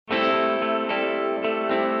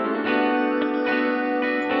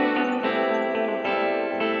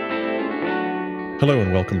Hello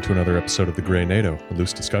and welcome to another episode of the Grey NATO, a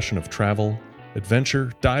loose discussion of travel,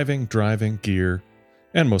 adventure, diving, driving, gear,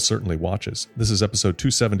 and most certainly watches. This is episode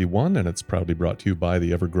 271, and it's proudly brought to you by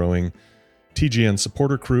the ever-growing TGN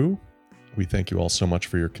supporter crew. We thank you all so much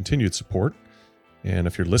for your continued support. And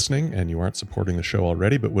if you're listening and you aren't supporting the show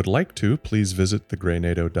already but would like to, please visit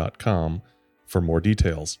thegreynato.com for more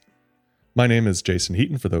details. My name is Jason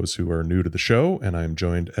Heaton, for those who are new to the show, and I am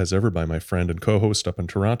joined as ever by my friend and co-host up in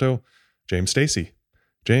Toronto, James Stacey.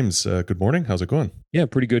 James, good morning. How's it going? Yeah,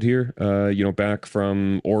 pretty good here. Back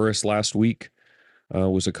from Oris last week.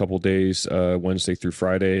 Was a couple days, Wednesday through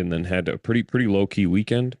Friday, and then had a pretty low-key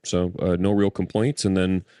weekend. So no real complaints. And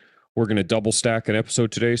then we're going to double stack an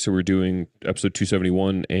episode today. So we're doing episode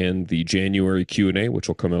 271 and the January Q&A, which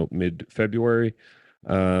will come out mid-February.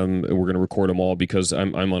 And we're going to record them all because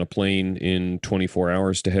I'm on a plane in 24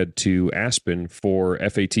 hours to head to Aspen for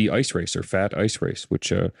FAT Ice Race, or FAT Ice Race,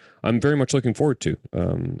 which I'm very much looking forward to.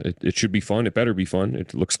 It should be fun. It better be fun.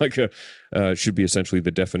 It looks like it should be essentially the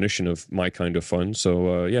definition of my kind of fun.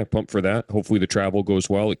 So yeah, pumped for that. Hopefully the travel goes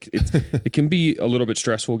well. It can be a little bit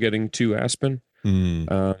stressful getting to Aspen. If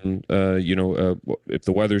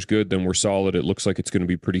the weather's good, then we're solid. It looks like it's going to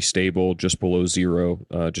be pretty stable, just below zero,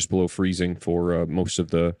 just below freezing for most of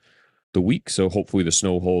the week. So hopefully the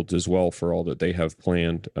snow holds as well for all that they have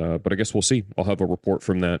planned. But I guess we'll see. I'll have a report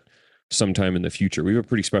from that sometime in the future. We have a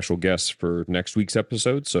pretty special guest for next week's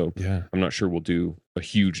episode, so yeah. I'm not sure we'll do a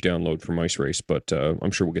huge download from Ice Race, but I'm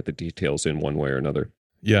sure we'll get the details in one way or another.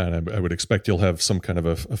 Yeah, and I would expect you'll have some kind of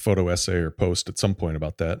a photo essay or post at some point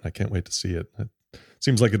about that. I can't wait to see it. It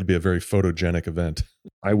seems like it'd be a very photogenic event.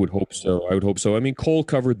 I would hope so. I mean, Cole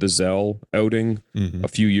covered the Zell outing a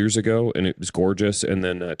few years ago, and it was gorgeous. And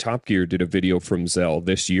then Top Gear did a video from Zell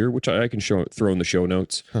this year, which I can throw in the show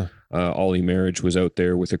notes. Huh. Ollie Marriage was out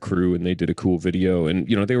there with a crew, and they did a cool video. And,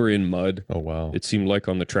 they were in mud. Oh, wow. It seemed like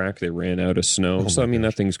on the track they ran out of snow. So, I mean,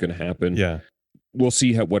 that thing's going to happen. Yeah. We'll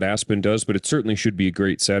see what Aspen does, but it certainly should be a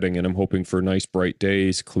great setting, and I'm hoping for nice bright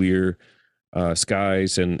days, clear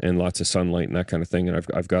skies, and lots of sunlight and that kind of thing. And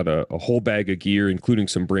I've got a whole bag of gear, including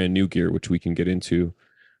some brand new gear, which we can get into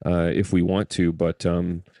if we want to. But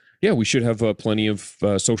yeah, we should have plenty of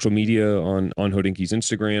social media on Hodinky's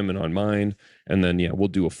Instagram and on mine, and then we'll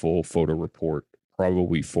do a full photo report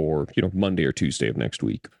probably for Monday or Tuesday of next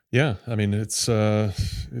week. Yeah, I mean, it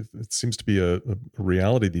seems to be a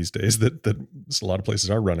reality these days that a lot of places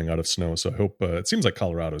are running out of snow. So I hope it seems like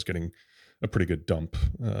Colorado is getting a pretty good dump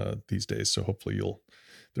these days. So hopefully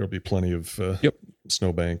there'll be plenty of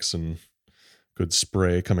snowbanks and good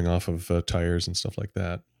spray coming off of tires and stuff like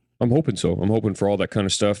that. I'm hoping so. I'm hoping for all that kind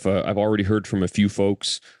of stuff. I've already heard from a few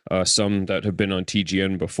folks, some that have been on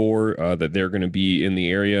TGN before, that they're going to be in the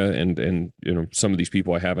area, and some of these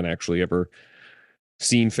people I haven't actually ever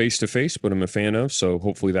seen face to face, but I'm a fan of. So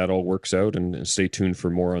hopefully that all works out, and stay tuned for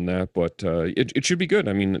more on that. But it should be good.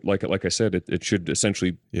 I mean, like I said, it should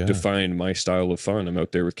essentially define my style of fun. I'm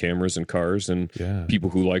out there with cameras and cars and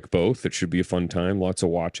people who like both. It should be a fun time. Lots of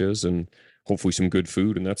watches and hopefully some good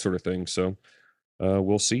food and that sort of thing. So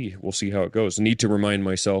we'll see how it goes. I need to remind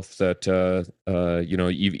myself that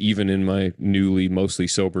even in my newly mostly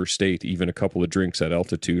sober state, even a couple of drinks at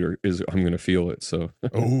altitude I'm going to feel it. So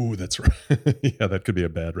oh, that's right. Yeah, that could be a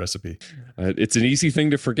bad recipe. It's an easy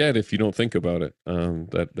thing to forget if you don't think about it.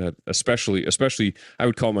 That especially I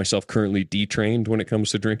would call myself currently detrained when it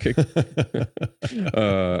comes to drinking.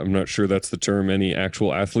 I'm not sure that's the term any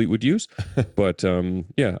actual athlete would use, but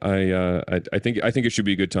I think it should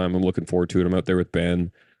be a good time. I'm looking forward to it. I'm out there with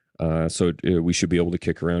Ben, so we should be able to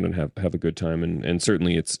kick around and have a good time, and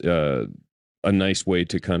certainly it's a nice way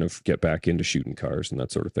to kind of get back into shooting cars and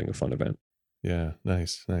that sort of thing. A fun event. Yeah,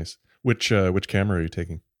 nice. Which camera are you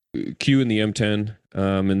taking? Q in the M10,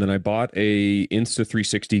 and then I bought a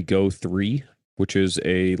Insta360 Go 3, which is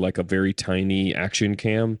a very tiny action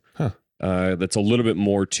cam. That's a little bit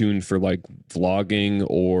more tuned for like vlogging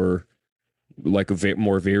or like a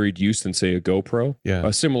more varied use than say a GoPro. Yeah,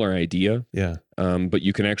 a similar idea. Yeah. But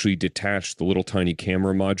you can actually detach the little tiny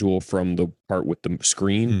camera module from the part with the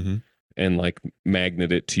screen and like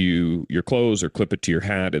magnet it to your clothes or clip it to your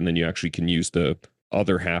hat, and then you actually can use the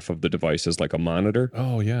other half of the device as like a monitor.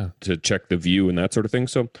 Oh yeah, to check the view and that sort of thing.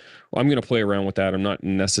 So I'm going to play around with that. I'm not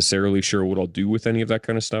necessarily sure what I'll do with any of that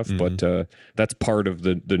kind of stuff, but that's part of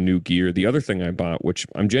the new gear. The other thing I bought, which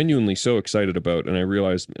I'm genuinely so excited about, and I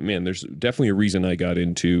realized, man, there's definitely a reason I got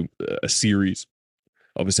into a series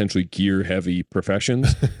of essentially gear heavy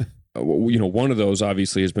professions, one of those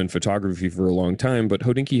obviously has been photography for a long time, but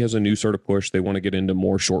Hodinkee has a new sort of push. They want to get into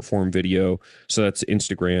more short form video. So that's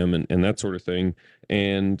Instagram and that sort of thing.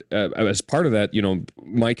 And as part of that,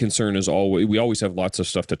 my concern is we always have lots of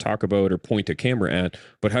stuff to talk about or point a camera at,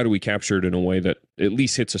 but how do we capture it in a way that at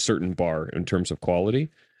least hits a certain bar in terms of quality?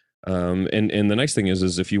 And the nice thing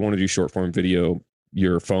is if you want to do short form video,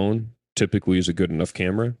 your phone typically is a good enough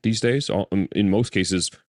camera these days. In most cases,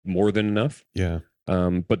 more than enough. Yeah.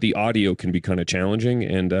 But the audio can be kind of challenging,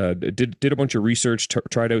 and did a bunch of research,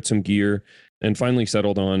 tried out some gear, and finally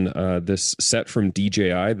settled on this set from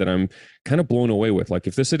DJI that I'm kind of blown away with. Like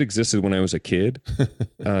if this had existed when I was a kid,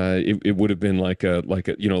 it would have been like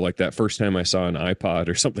that first time I saw an iPod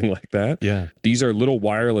or something like that. Yeah. These are little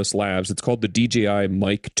wireless labs. It's called the DJI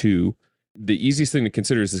Mic 2. The easiest thing to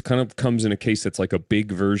consider is this kind of comes in a case that's like a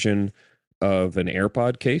big version of an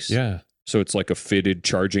AirPod case. Yeah. So it's like a fitted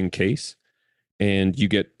charging case. And you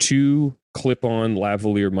get two clip-on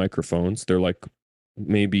lavalier microphones. They're like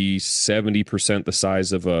maybe 70% the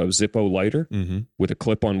size of a Zippo lighter with a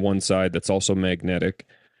clip on one side that's also magnetic.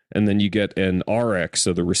 And then you get an RX,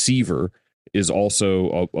 so the receiver is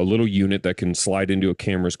also a little unit that can slide into a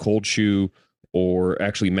camera's cold shoe or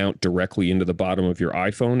actually mount directly into the bottom of your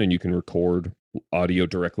iPhone, and you can record audio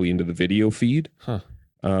directly into the video feed,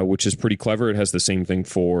 which is pretty clever. It has the same thing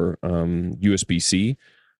for USB-C.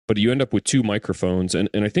 But you end up with two microphones, and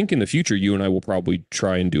I think in the future you and I will probably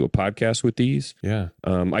try and do a podcast with these. Yeah.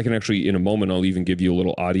 I can actually, in a moment, I'll even give you a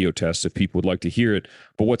little audio test if people would like to hear it.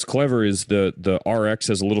 But what's clever is the RX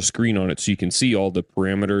has a little screen on it, so you can see all the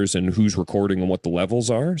parameters and who's recording and what the levels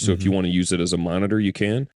are. So if you want to use it as a monitor, you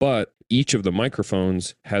can. But each of the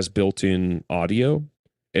microphones has built-in audio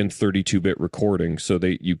and 32-bit recording. So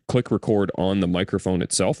you click record on the microphone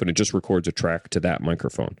itself, and it just records a track to that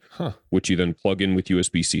microphone, which you then plug in with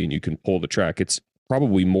USB-C, and you can pull the track. It's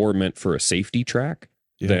probably more meant for a safety track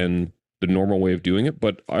than the normal way of doing it.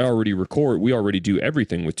 But we already do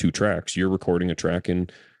everything with two tracks. You're recording a track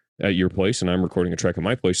at your place, and I'm recording a track at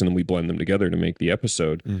my place, and then we blend them together to make the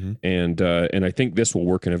episode. And I think this will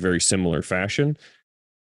work in a very similar fashion.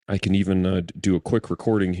 I can even do a quick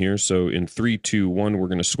recording here. So in 3, 2, 1, we're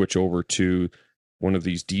going to switch over to one of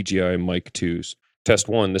these DJI Mic 2s. Test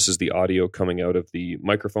 1, this is the audio coming out of the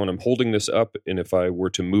microphone. I'm holding this up, and if I were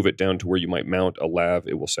to move it down to where you might mount a lav,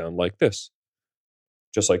 it will sound like this.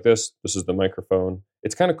 Just like this. This is the microphone.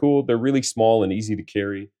 It's kind of cool. They're really small and easy to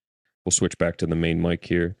carry. We'll switch back to the main mic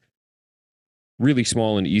here. Really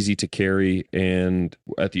small and easy to carry, and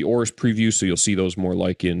at the Oris preview, so you'll see those more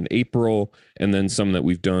like in April, and then some that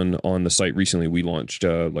we've done on the site recently. We launched,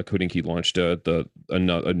 like Hodinkee launched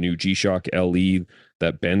a new G-Shock LE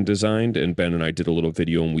that Ben designed, and Ben and I did a little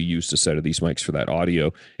video, and we used a set of these mics for that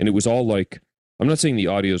audio, and it was all like, I'm not saying the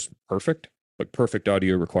audio's perfect, but perfect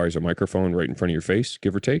audio requires a microphone right in front of your face,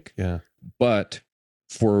 give or take. Yeah. But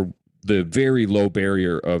for the very low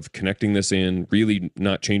barrier of connecting this in, really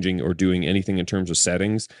not changing or doing anything in terms of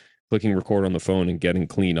settings, clicking record on the phone and getting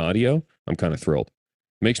clean audio, I'm kind of thrilled.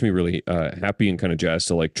 Makes me really happy and kind of jazzed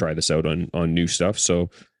to like try this out on new stuff. So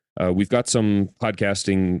we've got some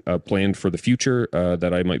podcasting planned for the future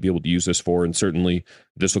that I might be able to use this for. And certainly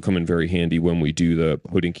this will come in very handy when we do the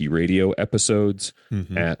Hodinkee Radio episodes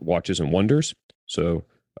at Watches and Wonders. So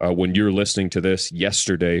when you're listening to this,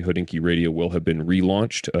 yesterday, Hodinkee Radio will have been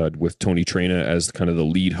relaunched with Tony Trena as kind of the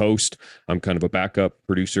lead host. I'm kind of a backup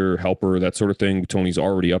producer, helper, that sort of thing. Tony's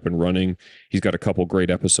already up and running. He's got a couple great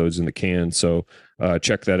episodes in the can, so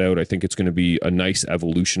check that out. I think it's going to be a nice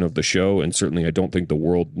evolution of the show, and certainly I don't think the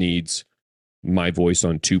world needs my voice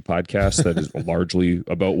on two podcasts that is largely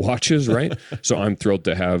about watches, right? So I'm thrilled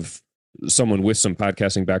to have someone with some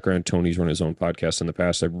podcasting background. Tony's run his own podcast in the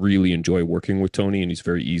past. I really enjoy working with Tony, and he's a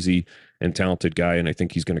very easy and talented guy, and I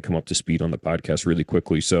think he's going to come up to speed on the podcast really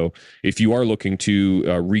quickly. So if you are looking to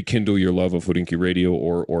rekindle your love of Hodinkee Radio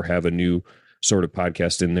or have a new sort of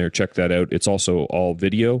podcast in there, check that out. It's also all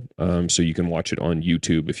video, so you can watch it on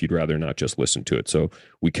YouTube if you'd rather not just listen to it. So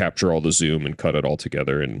we capture all the Zoom and cut it all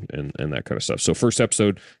together and that kind of stuff. So first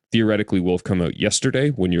episode theoretically will have come out yesterday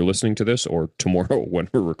when you're listening to this, or tomorrow when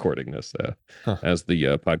we're recording this, as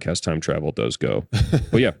the podcast time travel does go.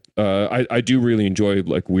 But yeah, I do really enjoy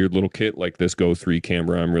like weird little kit like this Go 3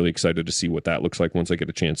 camera. I'm really excited to see what that looks like once I get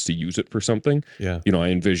a chance to use it for something. Yeah, I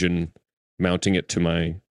envision mounting it to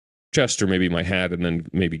my chest or maybe my hat, and then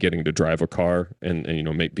maybe getting to drive a car and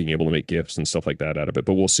being able to make GIFs and stuff like that out of it.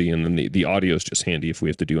 But we'll see. And then the audio is just handy if we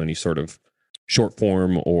have to do any sort of short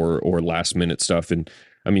form or last minute stuff. And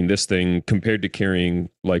I mean, this thing compared to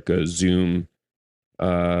carrying like a Zoom,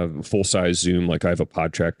 full size Zoom, like I have a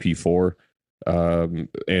PodTrack P4.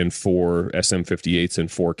 and 4 SM58s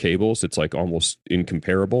and 4 cables. It's like almost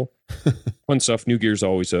incomparable. Fun stuff. New gear's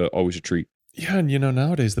always a treat. Yeah, and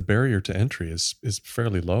nowadays the barrier to entry is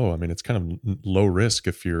fairly low. I mean, it's kind of low risk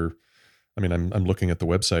if you're. I mean, I'm looking at the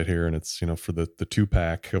website here, and it's for the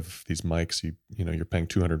 2-pack of these mics, you're paying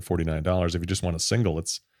 $249. If you just want a single,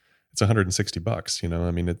 it's $160.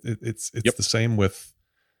 I mean, it's Yep. the same with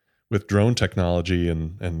drone technology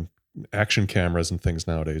and action cameras and things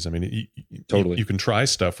nowadays. I mean, Totally. you can try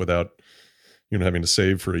stuff without having to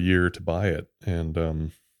save for a year to buy it,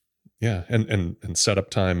 and yeah, and setup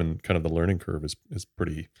time and kind of the learning curve is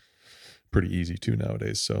pretty easy too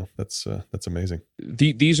nowadays. So that's amazing.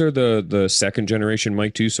 These are the second generation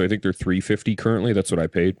mic too. So I think they're $350 currently. That's what I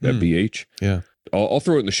paid at BH. Yeah. I'll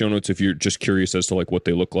throw it in the show notes if you're just curious as to like what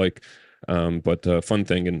they look like. But fun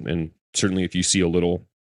thing, and certainly if you see a little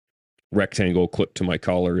rectangle clip to my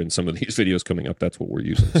collar in some of these videos coming up, that's what we're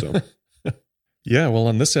using. So yeah, well,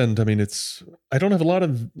 on this end, I mean, I don't have a lot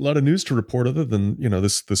of news to report other than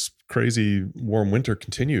this crazy warm winter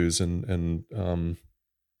continues, and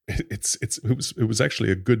it was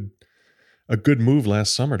actually a good move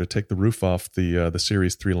last summer to take the roof off the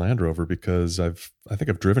Series 3 Land Rover, because I think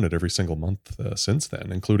I've driven it every single month since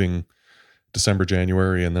then, including December,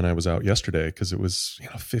 January, and then I was out yesterday because it was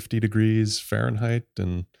 50 degrees Fahrenheit,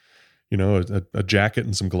 and a jacket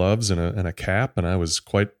and some gloves and a cap, and I was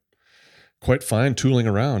quite fine tooling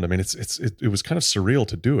around. I mean, it was kind of surreal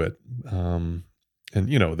to do it, and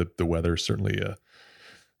the weather certainly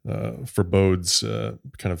forebodes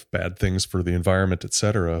kind of bad things for the environment,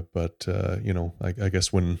 etc. But I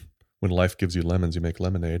guess when life gives you lemons, you make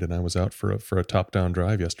lemonade, and I was out for a top-down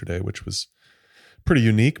drive yesterday, which was pretty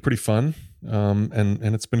unique, pretty fun, and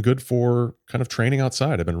it's been good for kind of training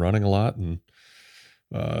outside. I've been running a lot and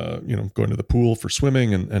going to the pool for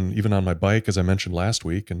swimming and even on my bike, as I mentioned last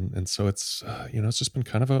week. And so it's, it's just been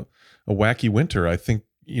kind of a wacky winter. I think,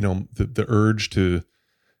 the urge to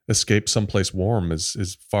escape someplace warm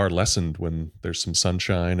is far lessened when there's some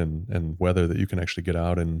sunshine and weather that you can actually get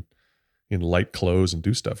out in light clothes and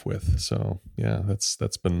do stuff with. So yeah,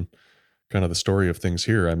 that's been kind of the story of things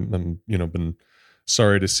here. I'm been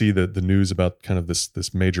sorry to see the news about kind of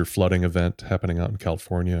this major flooding event happening out in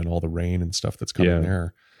California and all the rain and stuff that's coming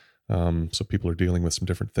there. So people are dealing with some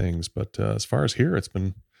different things, but as far as here, it's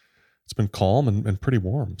been calm and pretty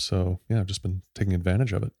warm. So yeah, I've just been taking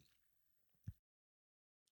advantage of it.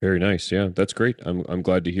 very nice. Yeah, that's great. I'm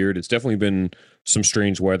glad to hear it. It's definitely been some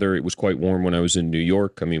strange weather. It was quite warm when I was in New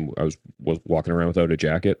York. I mean, I was walking around without a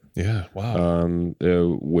jacket. Yeah, wow.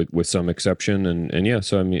 With some exception, and yeah.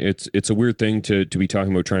 So I mean, it's a weird thing to be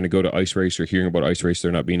talking about trying to go to ice race or hearing about ice race.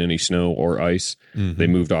 There not being any snow or ice. Mm-hmm. They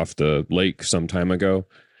moved off the lake some time ago.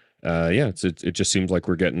 Yeah, it just seems like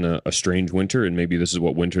we're getting a strange winter, and maybe this is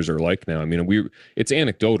what winters are like now. I mean, it's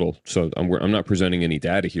anecdotal, so I'm not presenting any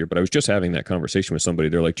data here, but I was just having that conversation with somebody.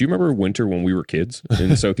 They're like, "Do you remember winter when we were kids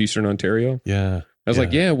in southeastern Ontario?" Yeah, I was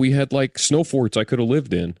like, "Yeah, we had like snow forts I could have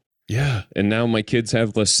lived in." Yeah, and now my kids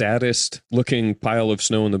have the saddest looking pile of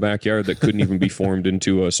snow in the backyard that couldn't even be formed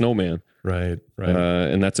into a snowman. Right.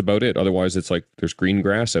 And that's about it. Otherwise, it's like there's green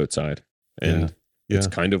grass outside, and it's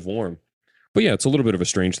kind of warm. But yeah, it's a little bit of a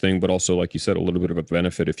strange thing, but also, like you said, a little bit of a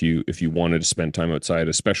benefit if you wanted to spend time outside,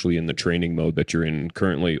 especially in the training mode that you're in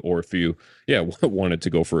currently, or if you wanted to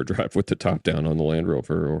go for a drive with the top down on the Land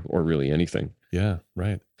Rover, or really anything. Yeah,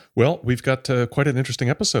 right. Well, we've got quite an interesting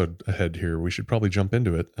episode ahead here. We should probably jump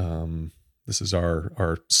into it. This is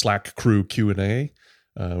our Slack crew Q&A,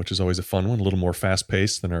 which is always a fun one, a little more fast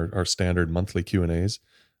paced than our standard monthly Q&As.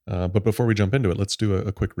 But before we jump into it, let's do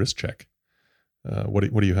a quick wrist check. What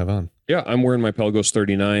do you have on? Yeah, I'm wearing my Pelagos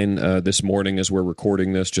 39 this morning as we're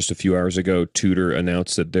recording this. Just a few hours ago, Tudor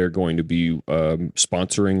announced that they're going to be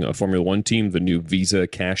sponsoring a Formula One team, the new Visa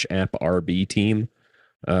Cash App RB team.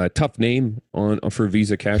 Tough name for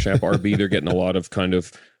Visa Cash App RB. They're getting a lot of kind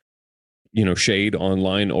of shade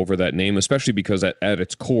online over that name, especially because at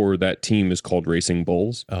its core, that team is called Racing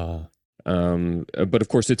Bulls. But of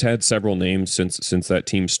course, it's had several names since that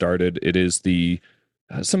team started. It is the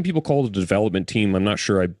some people call it a development team. I'm not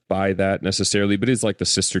sure I buy that necessarily, but it's like the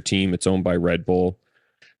sister team. It's owned by Red Bull.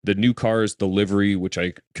 The new cars, the livery, which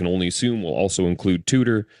I can only assume will also include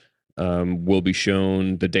Tudor, will be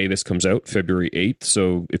shown the day this comes out, February 8th.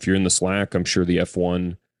 So if you're in the Slack, I'm sure the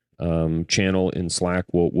F1 channel in Slack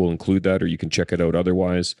will include that, or you can check it out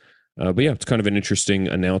otherwise. But yeah, it's kind of an interesting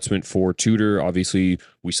announcement for Tudor. Obviously,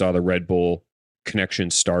 we saw the Red Bull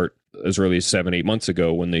connection start as early as 7-8 months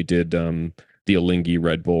ago when they did the Alinghi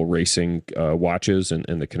Red Bull Racing watches and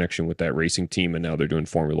the connection with that racing team, and now they're doing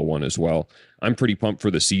Formula One as well. I'm pretty pumped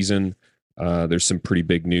for the season. There's some pretty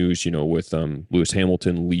big news, with Lewis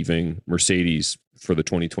Hamilton leaving Mercedes for the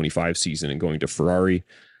 2025 season and going to Ferrari,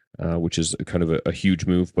 which is kind of a huge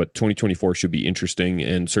move. But 2024 should be interesting.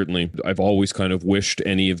 And certainly, I've always kind of wished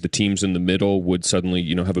any of the teams in the middle would suddenly,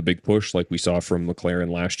 have a big push like we saw from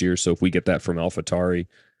McLaren last year. So if we get that from AlphaTauri,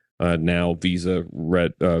 now Visa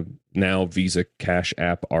Cash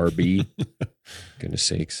App RB. Goodness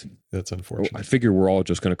sakes. That's unfortunate. I figure we're all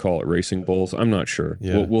just going to call it Racing Bulls. I'm not sure.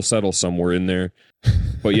 Yeah. We'll settle somewhere in there.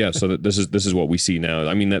 But yeah, so this is what we see now.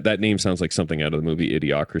 I mean, that name sounds like something out of the movie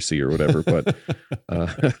Idiocracy or whatever, but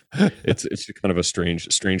it's kind of a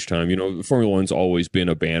strange time. Formula One's always been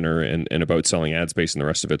a banner and about selling ad space and the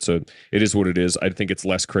rest of it. So it is what it is. I think it's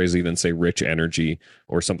less crazy than, say, Rich Energy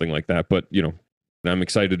or something like that. But, I'm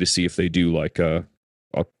excited to see if they do like a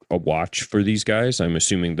watch for these guys. I'm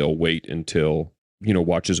assuming they'll wait until,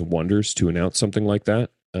 Watches and Wonders to announce something like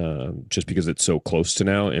that, just because it's so close to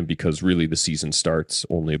now and because really the season starts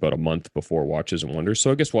only about a month before Watches and Wonders.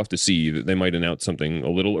 So I guess we'll have to see. They might announce something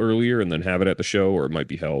a little earlier and then have it at the show, or it might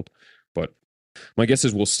be held. But my guess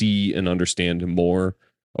is we'll see and understand more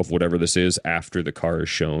of whatever this is after the car is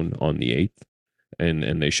shown on the 8th.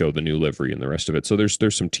 And they show the new livery and the rest of it. So there's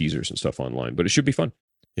some teasers and stuff online, but it should be fun.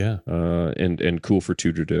 Yeah. And cool for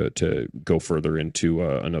Tudor to go further into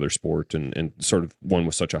another sport and sort of one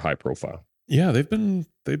with such a high profile. Yeah, they've been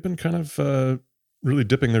kind of really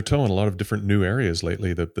dipping their toe in a lot of different new areas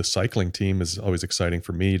lately. The cycling team is always exciting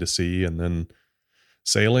for me to see, and then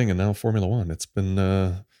sailing, and now Formula One. It's been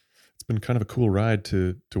kind of a cool ride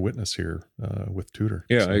to witness here with Tudor.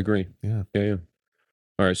 Yeah, so, I agree. Yeah.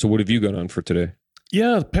 All right, so what have you got on for today?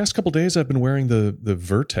 Yeah, the past couple of days I've been wearing the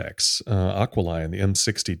Vertex Aqualine, the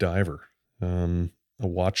M60 Diver, a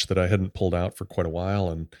watch that I hadn't pulled out for quite a while,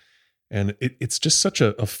 and it's just such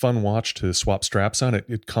a fun watch to swap straps on.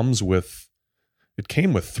 It came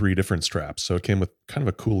with 3 different straps, so it came with kind of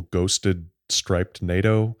a cool ghosted striped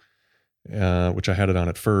NATO, which I had it on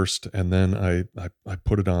at first, and then I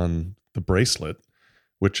put it on the bracelet,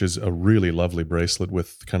 which is a really lovely bracelet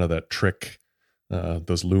with kind of that trick.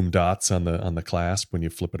 Those loom dots on the clasp when you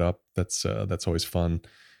flip it up. That's always fun.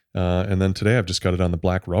 And then today I've just got it on the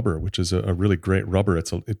black rubber, which is a really great rubber.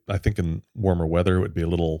 I think in warmer weather it would be a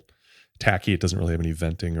little tacky. It doesn't really have any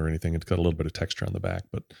venting or anything. It's got a little bit of texture on the back,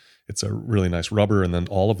 but it's a really nice rubber. And then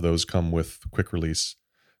all of those come with quick release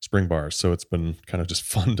spring bars. So it's been kind of just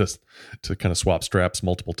fun to kind of swap straps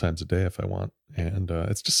multiple times a day if I want. And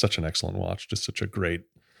it's just such an excellent watch, just such a great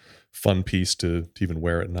fun piece to even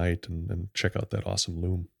wear at night and check out that awesome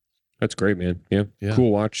loom. That's great, man. Yeah.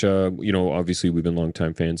 Cool watch. Obviously we've been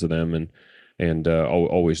longtime fans of them and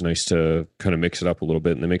always nice to kind of mix it up a little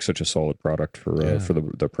bit. And they make such a solid product for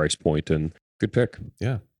the price point, and good pick.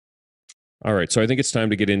 Yeah. All right. So I think it's time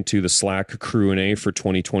to get into the Slack Q&A for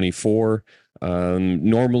 2024.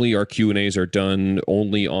 Normally our Q&As are done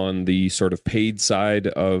only on the sort of paid side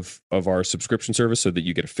of our subscription service, so that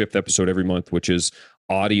you get a 5th episode every month, which is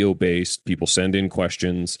audio based. People send in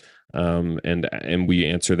questions and we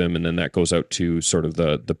answer them, and then that goes out to sort of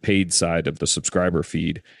the paid side of the subscriber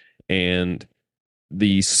feed. And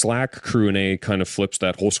the Slack Q&A kind of flips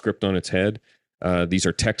that whole script on its head. These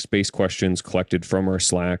are text-based questions collected from our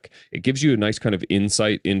Slack. It gives you a nice kind of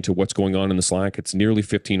insight into what's going on in the Slack. It's nearly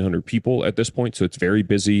 1,500 people at this point, so it's very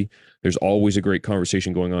busy. There's always a great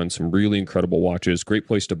conversation going on, some really incredible watches, great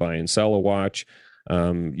place to buy and sell a watch.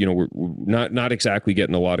 We're not exactly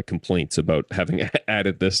getting a lot of complaints about having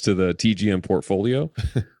added this to the TGM portfolio,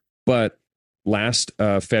 but last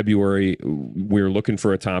February, we were looking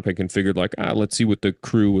for a topic and figured let's see what the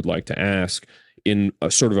crew would like to ask in a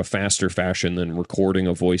sort of a faster fashion than recording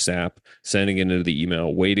a voice app, sending it into the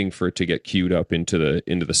email, waiting for it to get queued up into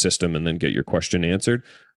the system, and then get your question answered.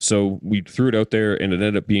 So we threw it out there, and it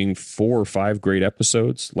ended up being 4 or 5 great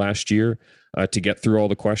episodes last year to get through all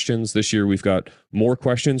the questions. This year we've got more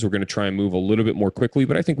questions. We're going to try and move a little bit more quickly,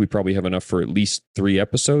 but I think we probably have enough for at least 3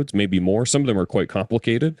 episodes, maybe more. Some of them are quite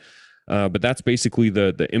complicated. But that's basically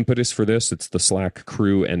the impetus for this. It's the Slack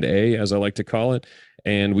Crew and A, as I like to call it.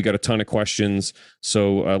 And we got a ton of questions.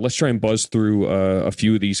 So let's try and buzz through a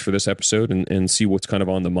few of these for this episode and see what's kind of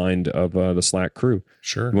on the mind of the Slack crew.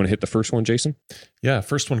 Sure. You want to hit the first one, Jason? Yeah,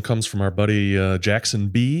 first one comes from our buddy Jackson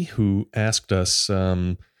B., who asked us,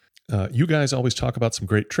 you guys always talk about some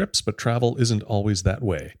great trips, but travel isn't always that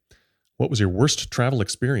way. What was your worst travel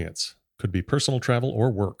experience? Could be personal travel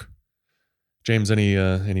or work. James,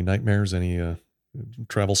 any nightmares, any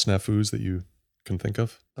travel snafus that you can think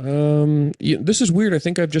of? This is weird. I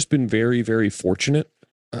think I've just been very, very fortunate.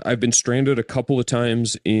 I've been stranded a couple of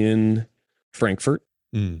times in Frankfurt.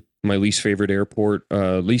 my least favorite airport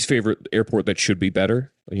that should be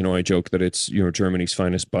better. I joke that it's, Germany's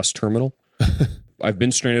finest bus terminal. I've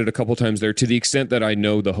been stranded a couple times there to the extent that I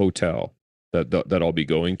know the hotel that I'll be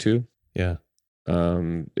going to. Yeah.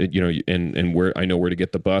 And where I know where to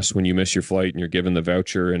get the bus when you miss your flight and you're given the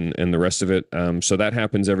voucher and the rest of it. So that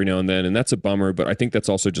happens every now and then, and that's a bummer, but I think that's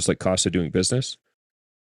also just like cost of doing business.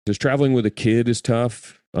 Because traveling with a kid is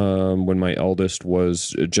tough. When my eldest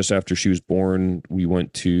was just after she was born, we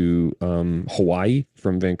went to Hawaii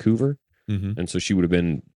from Vancouver. Mm-hmm. And so she would have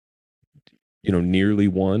been, nearly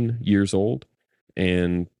 1 year old.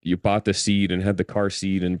 And you bought the seat and had the car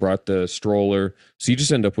seat and brought the stroller. So you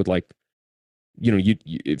just end up with like,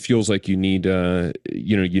 it feels like you need a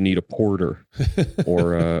porter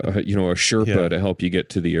or a Sherpa to help you get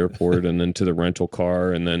to the airport and then to the rental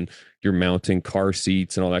car, and then you're mounting car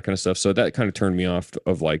seats and all that kind of stuff. So that kind of turned me off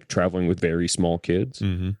of like traveling with very small kids.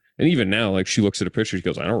 Mm-hmm. And even now, like she looks at a picture, she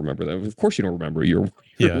goes, "I don't remember that." Of course, you don't remember. You're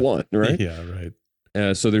one, right? Yeah,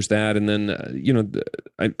 right. So there's that, and then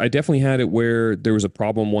I definitely had it where there was a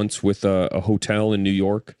problem once with a hotel in New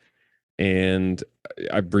York. And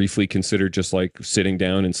I briefly considered just like sitting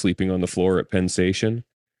down and sleeping on the floor at Penn Station.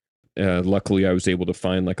 Luckily, I was able to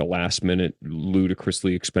find like a last minute,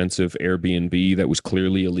 ludicrously expensive Airbnb that was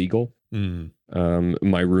clearly illegal. Mm.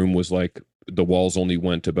 My room was like the walls only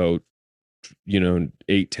went about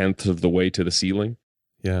 8/10 of the way to the ceiling.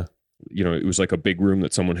 Yeah. It was like a big room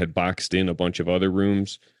that someone had boxed in a bunch of other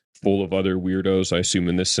rooms full of other weirdos. I assume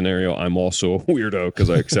in this scenario, I'm also a weirdo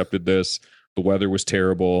because I accepted this. The weather was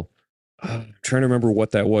terrible. I'm trying to remember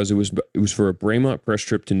what that was. It was for a Braemont press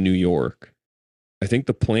trip to New York. I think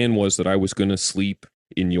the plan was that I was going to sleep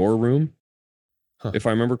in your room, if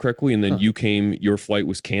I remember correctly, and then you came. Your flight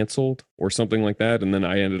was canceled or something like that, and then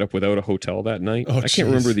I ended up without a hotel that night. Oh, I can't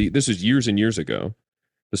remember this was years and years ago.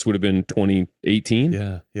 This would have been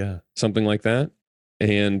 2018. Yeah, something like that,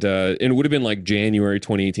 and it would have been like January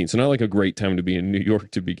 2018. So not like a great time to be in New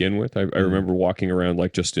York to begin with. I remember walking around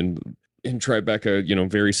like just in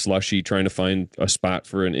Tribeca, very slushy, trying to find a spot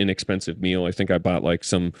for an inexpensive meal. I think I bought like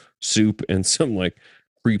some soup and some like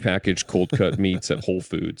prepackaged cold cut meats at Whole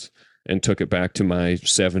Foods and took it back to my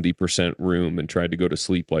 70% room and tried to go to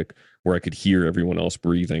sleep like where I could hear everyone else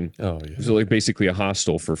breathing. Oh, yeah. So like basically a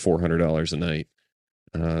hostel for $400 a night.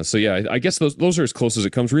 So yeah, I guess those are as close as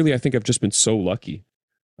it comes. Really, I think I've just been so lucky.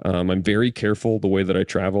 I'm very careful the way that I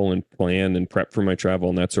travel and plan and prep for my travel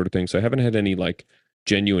and that sort of thing. So I haven't had any like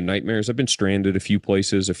genuine nightmares. I've been stranded a few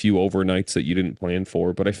places, a few overnights that you didn't plan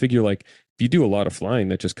for, but I figure like if you do a lot of flying,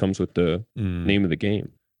 that just comes with the name of the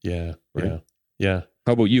game. Yeah. Right? Yeah.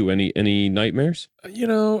 How about you? Any nightmares? I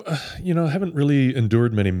haven't really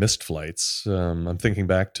endured many missed flights. I'm thinking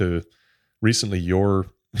back to recently your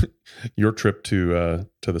trip to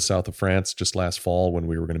the south of France just last fall when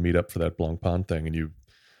we were going to meet up for that Blancpain thing, and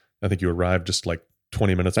I think you arrived just like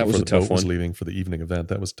 20 minutes before the boat was leaving for the evening event.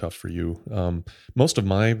 That was tough for you. Most of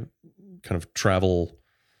my kind of travel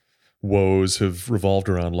woes have revolved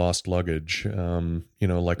around lost luggage.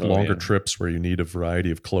 Longer trips where you need a variety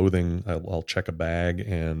of clothing. I'll check a bag,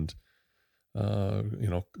 and I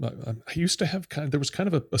used to have there was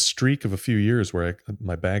kind of a streak of a few years where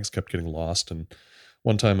my bags kept getting lost. And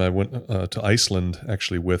one time I went to Iceland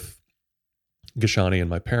actually with Gishani and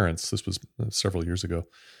my parents. This was several years ago.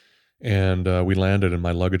 And we landed and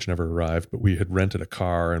my luggage never arrived, but we had rented a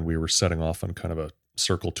car and we were setting off on kind of a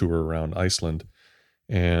circle tour around Iceland.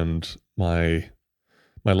 And my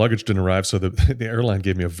luggage didn't arrive. So the airline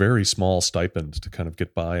gave me a very small stipend to kind of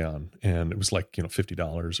get by on. And it was like,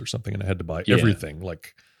 $50 or something. And I had to buy everything,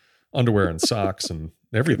 like underwear and socks and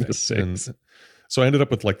everything. And so I ended up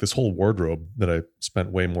with like this whole wardrobe that I spent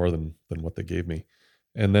way more than what they gave me.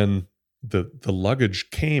 And then the luggage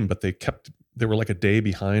came, but they were like a day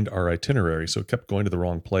behind our itinerary. So it kept going to the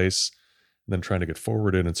wrong place and then trying to get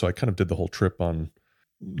forwarded. And so I kind of did the whole trip on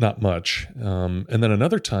not much. And then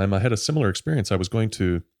another time I had a similar experience. I was going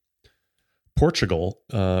to Portugal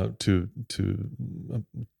to a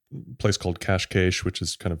place called Cascais, which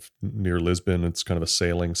is kind of near Lisbon. It's kind of a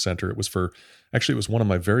sailing center. It was one of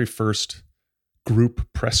my very first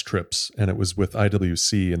group press trips, and it was with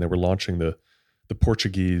IWC, and they were launching the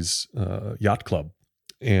Portuguese yacht club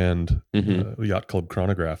and yacht club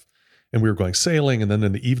chronograph. And we were going sailing. And then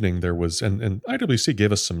in the evening there was, and IWC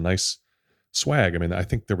gave us some nice swag. I mean, I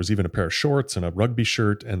think there was even a pair of shorts and a rugby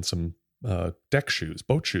shirt and some deck shoes,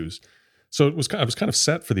 boat shoes. So I was kind of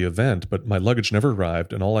set for the event, but my luggage never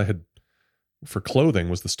arrived. And all I had for clothing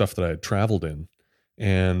was the stuff that I had traveled in.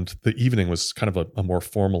 And the evening was kind of a more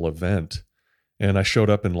formal event. And I showed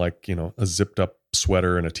up in like, a zipped up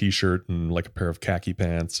sweater and a t-shirt and like a pair of khaki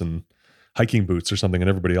pants. And hiking boots or something, and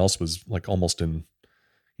everybody else was like almost in,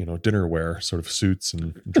 dinner wear, sort of suits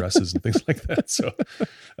and dresses and things like that. So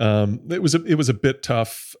it was a bit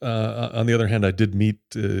tough. On the other hand, I did meet,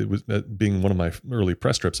 it was being one of my early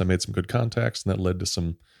press trips, I made some good contacts, and that led to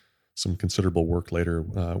some considerable work later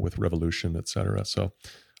with Revolution, et cetera. So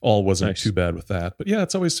all wasn't too bad with that. But yeah,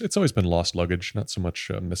 it's always been lost luggage, not so much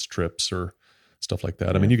missed trips or stuff like that.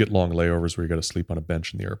 Yeah. I mean, you get long layovers where you got to sleep on a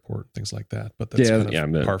bench in the airport, things like that. But that's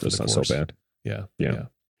par for the course. Not so bad. Yeah.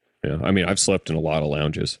 I mean, I've slept in a lot of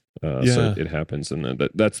lounges, so it happens. And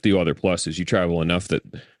that's the other plus is you travel enough that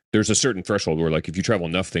there's a certain threshold where, like, if you travel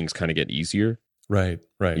enough, things kind of get easier. Right.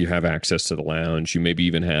 You have access to the lounge. You maybe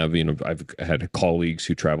even have, I've had colleagues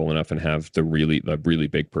who travel enough and have the really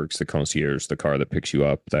big perks, the concierge, the car that picks you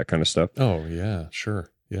up, that kind of stuff. Oh yeah, sure.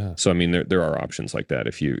 Yeah. So I mean, there are options like that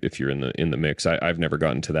if you're in the mix. I've never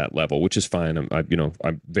gotten to that level, which is fine.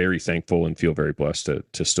 I'm very thankful and feel very blessed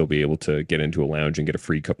to still be able to get into a lounge and get a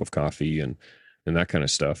free cup of coffee and that kind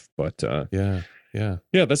of stuff. But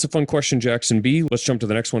yeah, that's a fun question, Jackson B. Let's jump to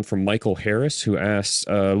the next one from Michael Harris, who asks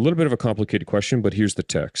a little bit of a complicated question, but here's the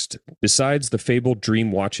text. Besides the fabled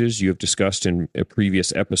dream watches you have discussed in a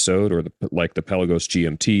previous episode, or the Pelagos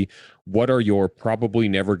GMT, what are your probably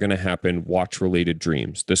never going to happen watch-related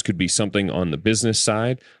dreams? This could be something on the business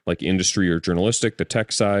side, like industry or journalistic, the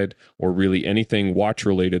tech side, or really anything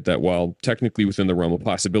watch-related that, while technically within the realm of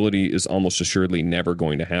possibility, is almost assuredly never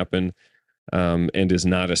going to happen. And is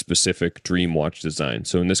not a specific dream watch design.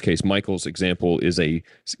 So in this case, Michael's example is a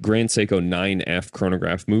Grand Seiko 9F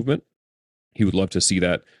chronograph movement. He would love to see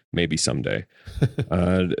that maybe someday.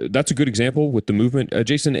 That's a good example with the movement.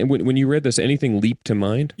 Jason, when you read this, anything leap to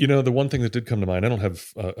mind? The one thing that did come to mind, I don't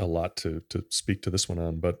have a lot to speak to this one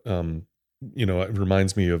on, but it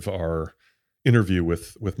reminds me of our interview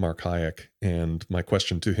with Mark Hayek and my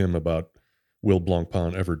question to him about, will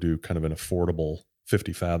Blancpain ever do kind of an affordable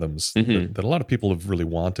 50 fathoms that a lot of people have really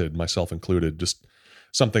wanted, myself included, just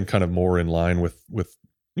something kind of more in line with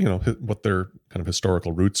what their kind of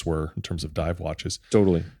historical roots were in terms of dive watches.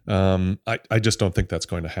 Totally. I just don't think that's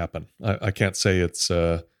going to happen. I can't say it's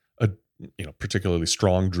a particularly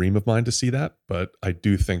strong dream of mine to see that, but I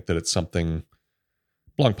do think that it's something.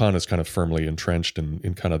 Blancpain is kind of firmly entrenched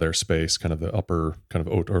in kind of their space, kind of the upper kind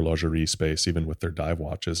of haute horlogerie space, even with their dive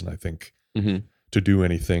watches. And I think to do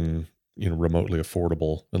anything remotely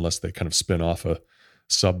affordable, unless they kind of spin off a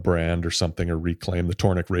sub brand or something, or reclaim the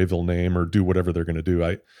Tornik Rayville name, or do whatever they're going to do.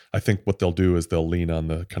 I think what they'll do is they'll lean on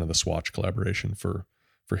the kind of the Swatch collaboration for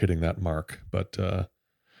hitting that mark. But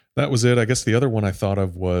that was it. I guess the other one I thought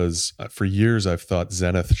of was, for years I've thought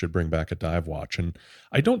Zenith should bring back a dive watch, and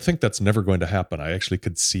I don't think that's never going to happen. I actually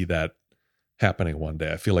could see that happening one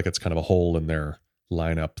day. I feel like it's kind of a hole in their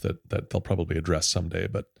lineup that they'll probably address someday,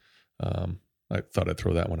 but I thought I'd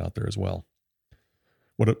throw that one out there as well.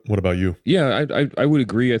 What about you? Yeah, I would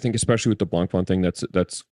agree. I think especially with the Blancpain thing,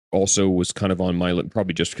 that's also was kind of on my list,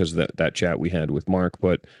 probably just because of that chat we had with Mark.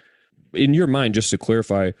 But in your mind, just to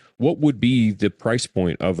clarify, what would be the price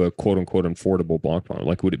point of a quote unquote affordable Blancpain?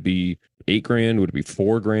 Like, would it be $8,000? Would it be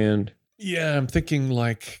 $4,000? Yeah, I'm thinking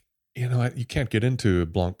like, you can't get into a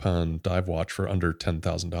Blancpain dive watch for under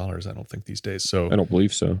 $10,000. I don't think these days. So I don't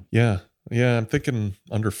believe so. Yeah, I'm thinking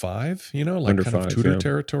under $5,000. Like under kind of Tudor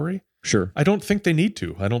territory. Sure. I don't think they need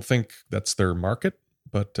to. I don't think that's their market,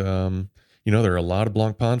 but there are a lot of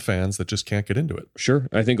Blancpain fans that just can't get into it. Sure.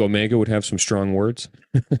 I think Omega would have some strong words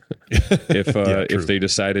if they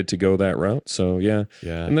decided to go that route. So yeah.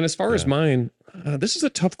 And then as far as mine, this is a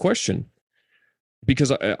tough question,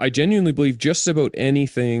 because I genuinely believe just about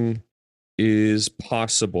anything is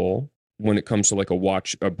possible when it comes to like a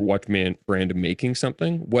watch brand making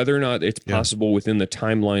something. Whether or not it's possible within the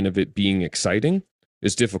timeline of it being exciting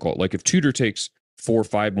is difficult. Like if Tudor takes 4 or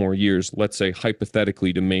 5 more years, let's say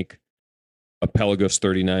hypothetically, to make a Pelagos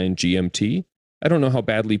 39 GMT, I don't know how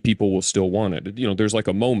badly people will still want it. There's like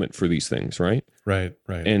a moment for these things, right? Right.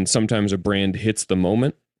 And sometimes a brand hits the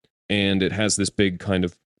moment and it has this big kind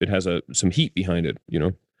of, it has some heat behind it,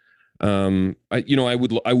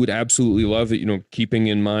 I would absolutely love it, keeping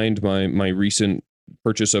in mind my recent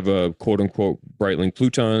purchase of a quote unquote Breitling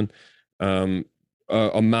Pluton,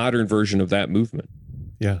 a modern version of that movement.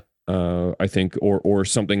 Yeah. I think, or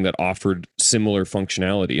something that offered similar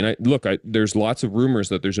functionality. And there's lots of rumors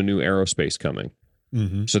that there's a new aerospace coming.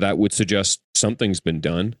 Mm-hmm. So that would suggest something's been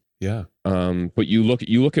done. Yeah. But you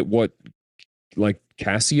look at what like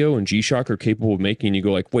Casio and G-Shock are capable of making, and you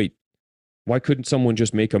go like, wait, why couldn't someone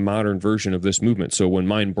just make a modern version of this movement? So when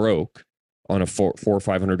mine broke on a $400 or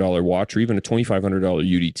 $500 watch, or even a $2,500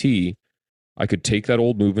 UDT, I could take that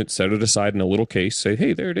old movement, set it aside in a little case, say,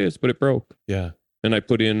 hey, there it is, but it broke. Yeah. And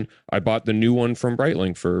I bought the new one from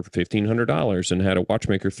Breitling for $1,500 and had a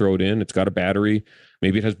watchmaker throw it in. It's got a battery.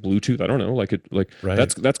 Maybe it has Bluetooth. I don't know.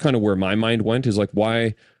 Right. That's kind of where my mind went, is like,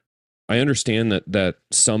 why. I understand that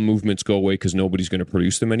some movements go away because nobody's going to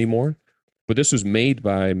produce them anymore. But this was made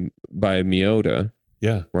by Miyota,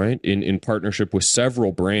 Yeah. right? In partnership with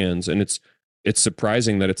several brands. And it's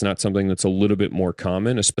surprising that it's not something that's a little bit more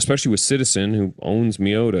common, especially with Citizen, who owns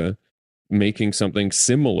Miyota, making something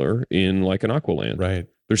similar in like an Aqualand. Right.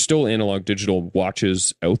 There's still analog digital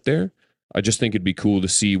watches out there. I just think it'd be cool to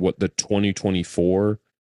see what the 2024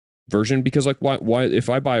 version, because like why if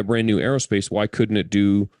I buy a brand new Aerospace, why couldn't it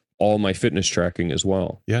do all my fitness tracking as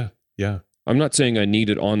well? Yeah. Yeah. I'm not saying I need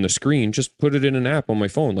it on the screen. Just put it in an app on my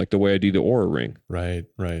phone, like the way I do the Aura Ring. Right.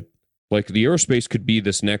 Right. Like the Aerospace could be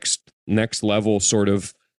this next level sort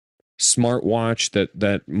of smartwatch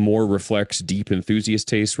that more reflects deep enthusiast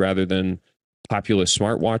taste rather than populist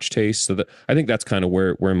smartwatch taste. So that, I think that's kind of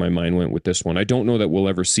where my mind went with this one. I don't know that we'll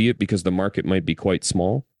ever see it because the market might be quite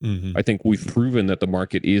small. Mm-hmm. I think we've proven that the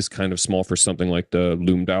market is kind of small for something like the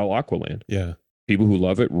Loom Dial Aqualand. Yeah. People who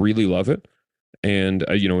love it really love it. And,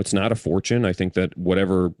 it's not a fortune. I think that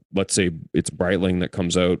whatever, let's say it's Breitling that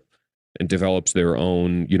comes out and develops their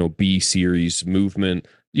own, B series movement,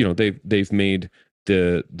 they've made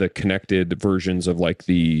the connected versions of like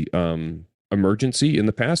the Emergency in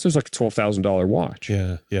the past. There's like a $12,000 watch.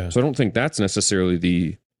 Yeah. Yeah. So I don't think that's necessarily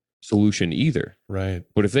the solution either. Right.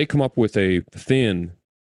 But if they come up with a thin,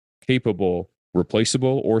 capable,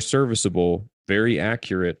 replaceable or serviceable, very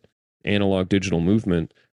accurate analog digital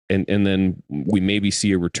movement, and then we maybe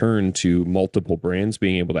see a return to multiple brands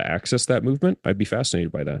being able to access that movement, I'd be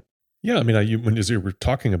fascinated by that. Yeah, I mean, when you were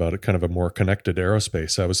talking about it, kind of a more connected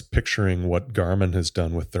Aerospace, I was picturing what Garmin has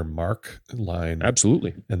done with their Mark line.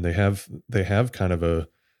 Absolutely. And they have kind of a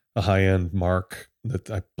high-end Mark that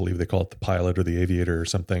I believe they call it the Pilot or the Aviator or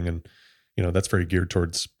something. And, that's very geared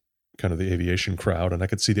towards kind of the aviation crowd. And I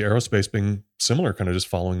could see the Aerospace being similar, kind of just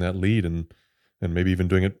following that lead and maybe even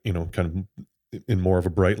doing it, kind of in more of a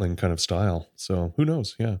Breitling kind of style. So who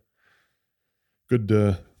knows? Yeah. Good.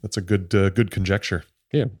 That's a good conjecture.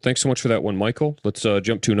 Yeah. Thanks so much for that one, Michael. Let's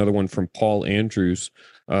jump to another one from Paul Andrews,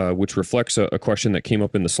 which reflects a question that came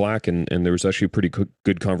up in the Slack, and there was actually a pretty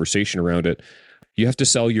good conversation around it. You have to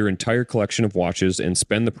sell your entire collection of watches and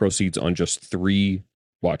spend the proceeds on just 3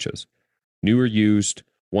 watches. New or used,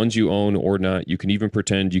 ones you own or not. You can even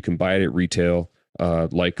pretend you can buy it at retail,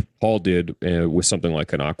 like Paul did with something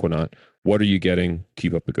like an Aquanaut. What are you getting?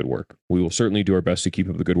 Keep up the good work. We will certainly do our best to keep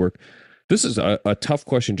up the good work. This is a tough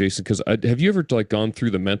question, Jason, because have you ever like gone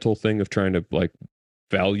through the mental thing of trying to like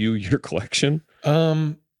value your collection?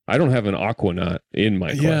 I don't have an Aquanaut in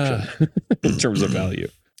my collection in terms of value.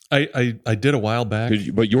 I did a while back.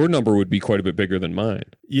 But your number would be quite a bit bigger than mine.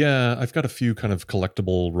 Yeah, I've got a few kind of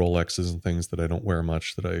collectible Rolexes and things that I don't wear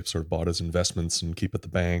much that I sort of bought as investments and keep at the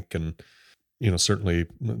bank. And, certainly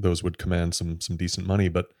those would command some decent money.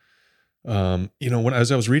 But,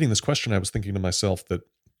 as I was reading this question, I was thinking to myself that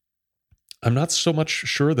I'm not so much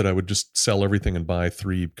sure that I would just sell everything and buy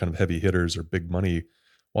 3 kind of heavy hitters or big money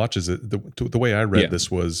watches. The way I read this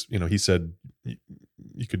was, he said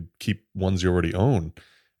you could keep ones you already own.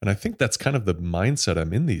 And I think that's kind of the mindset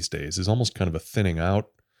I'm in these days, is almost kind of a thinning out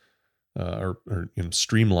or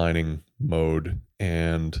streamlining mode.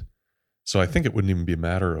 And so I think it wouldn't even be a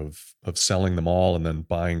matter of selling them all and then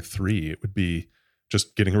buying 3. It would be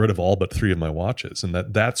just getting rid of all but 3 of my watches. And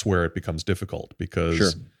that's where it becomes difficult,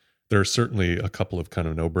 because there are certainly a couple of kind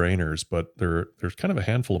of no-brainers, but there's kind of a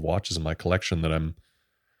handful of watches in my collection that I'm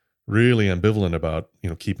really ambivalent about,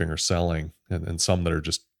 keeping or selling, and some that are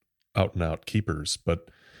just out and out keepers. But,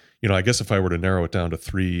 I guess if I were to narrow it down to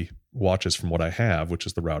 3 watches from what I have, which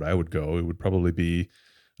is the route I would go, it would probably be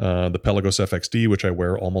the Pelagos FXD, which I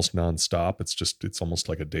wear almost nonstop. It's almost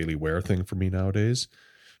like a daily wear thing for me nowadays.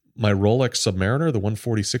 My Rolex Submariner, the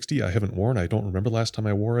 14060, I haven't worn. I don't remember the last time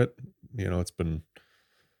I wore it. It's been,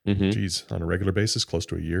 on a regular basis, close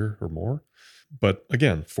to a year or more. But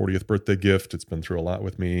again, 40th birthday gift. It's been through a lot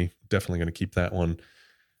with me. Definitely going to keep that one.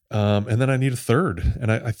 And then I need a third.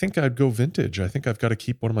 And I think I'd go vintage. I think I've got to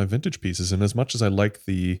keep one of my vintage pieces. And as much as I like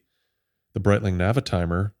the Breitling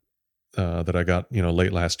Navitimer that I got,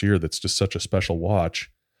 late last year, that's just such a special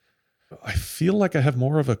watch, I feel like I have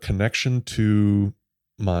more of a connection to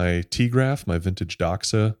my T-Graph, my vintage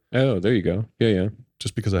Doxa. Oh, there you go. Yeah.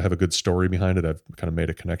 Just because I have a good story behind it. I've kind of made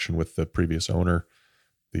a connection with the previous owner,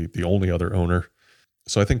 the only other owner.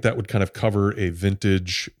 So I think that would kind of cover a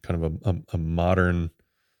vintage, kind of a modern,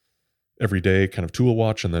 everyday kind of tool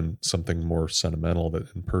watch, and then something more sentimental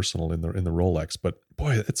and personal in the Rolex. But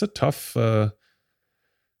boy, it's a tough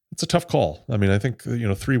It's a tough call. I mean, I think,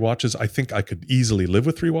 3 watches, I think I could easily live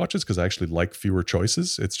with 3 watches because I actually like fewer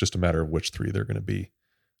choices. It's just a matter of which 3 they're going to be.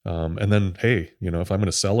 And then, hey, if I'm going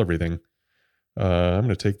to sell everything, I'm going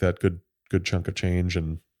to take that good chunk of change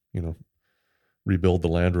and, rebuild the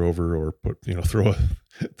Land Rover or put,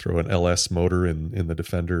 throw an LS motor in the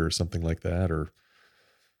Defender or something like that. Or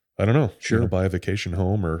I don't know, Sure. buy a vacation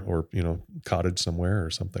home or cottage somewhere or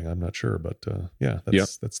something. I'm not sure, but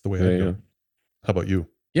that's the way I go. How about you?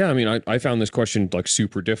 Yeah, I mean, I found this question like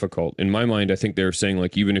super difficult. In my mind, I think they're saying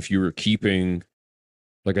like even if you were keeping,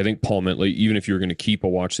 like I think Paul meant like even if you were going to keep a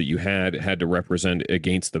watch that you had, it had to represent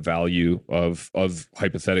against the value of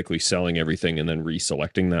hypothetically selling everything and then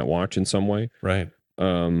reselecting that watch in some way. Right.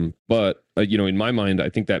 But in my mind, I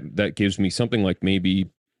think that gives me something like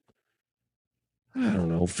maybe, I don't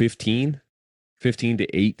know, 15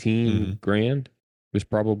 to 18 grand is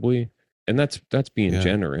probably, and that's being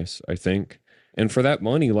generous, I think. And for that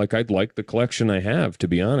money, like I'd like the collection I have, to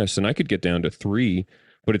be honest, and I could get down to 3,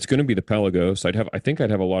 but it's going to be the Pelagos. I think I'd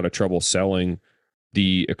have a lot of trouble selling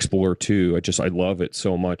the Explorer 2. I love it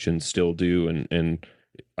so much and still do. And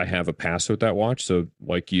I have a past with that watch. So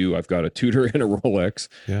like you, I've got a Tudor and a Rolex.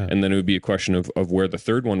 Yeah. And then it would be a question of where the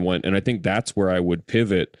third one went. And I think that's where I would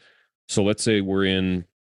pivot. So let's say we're in,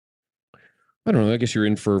 I don't know, I guess you're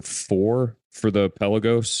in for 4 for the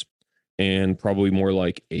Pelagos and probably more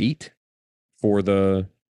like 8 for the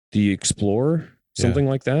Explorer, something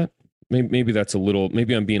like that. Maybe that's a little,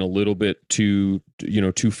 maybe I'm being a little bit too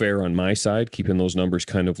fair on my side, keeping those numbers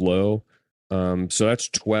kind of low. So that's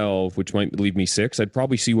 12, which might leave me 6. I'd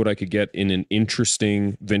probably see what I could get in an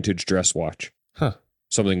interesting vintage dress watch. Huh.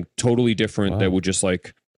 Something totally different that would just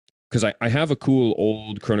like, because I have a cool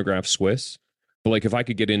old chronograph Swiss, but like if I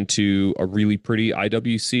could get into a really pretty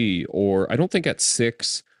IWC, or I don't think at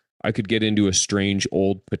 6, I could get into a strange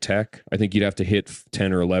old Patek. I think you'd have to hit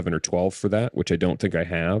 10 or 11 or 12 for that, which I don't think I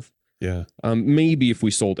have. Yeah. Maybe if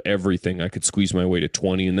we sold everything, I could squeeze my way to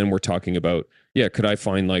 20. And then we're talking about, could I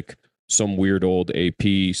find like some weird old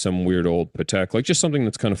AP, some weird old Patek, like just something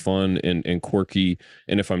that's kind of fun and quirky.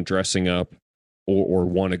 And if I'm dressing up or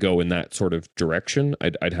want to go in that sort of direction,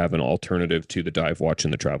 I'd have an alternative to the dive watch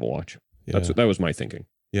and the travel watch. Yeah. That was my thinking.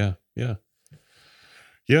 Yeah.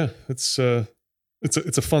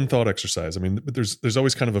 It's a fun thought exercise. I mean, there's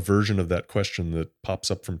always kind of a version of that question that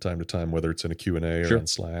pops up from time to time, whether it's in a Q&A or on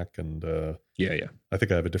Slack. And I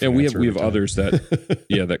think I have a different. And we have others that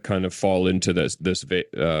that kind of fall into this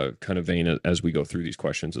kind of vein as we go through these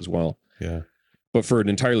questions as well. Yeah. But for an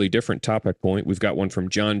entirely different topic point, we've got one from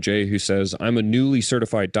John J, who says, "I'm a newly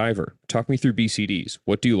certified diver. Talk me through BCDs.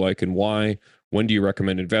 What do you like and why? When do you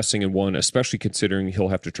recommend investing in one, especially considering he'll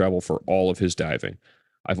have to travel for all of his diving?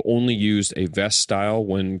 I've only used a vest style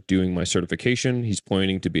when doing my certification. He's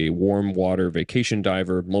planning to be a warm water vacation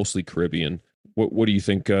diver, mostly Caribbean. What do you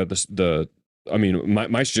think? I mean,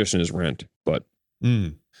 my suggestion is rent, but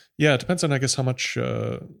yeah, it depends on, I guess, how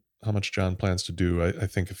much John plans to do. I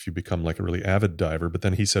think if you become like a really avid diver, but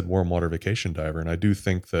then he said warm water vacation diver, and I do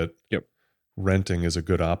think that renting is a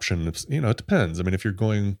good option. It depends. I mean, if you're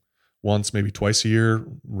going once, maybe twice a year,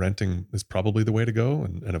 renting is probably the way to go,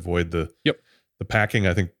 and avoid the packing.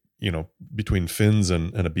 I think, between fins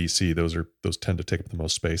and a BC, those tend to take up the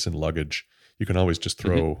most space in luggage. You can always just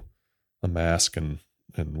throw a mask and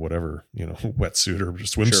whatever, wetsuit or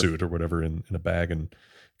swimsuit or whatever in a bag, and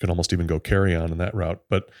you can almost even go carry on in that route.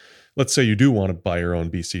 But let's say you do want to buy your own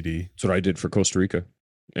BCD. That's what I did for Costa Rica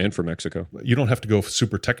and for Mexico. You don't have to go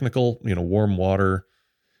super technical. Warm water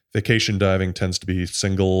vacation diving tends to be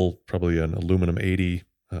single, probably an aluminum 80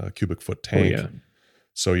 cubic foot tank. Oh, yeah.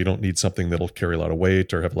 So you don't need something that'll carry a lot of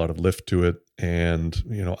weight or have a lot of lift to it. And,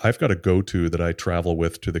 I've got a go-to that I travel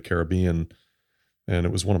with to the Caribbean, and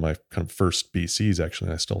it was one of my kind of first BCs,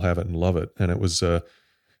 actually. I still have it and love it. And it was a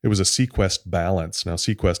Sequest Balance. Now,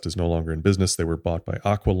 Sequest is no longer in business. They were bought by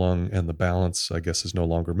Aqualung, and the Balance, I guess, is no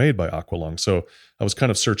longer made by Aqualung. So I was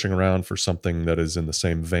kind of searching around for something that is in the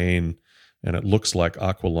same vein, and it looks like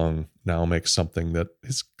Aqualung now makes something that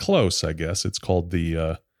is close, I guess. It's called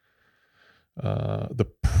the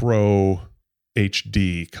Pro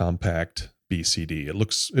HD Compact BCD. It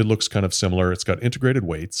looks kind of similar. It's got integrated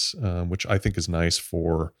weights, which I think is nice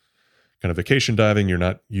for kind of vacation diving. You're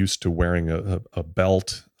not used to wearing a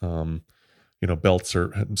belt. Belts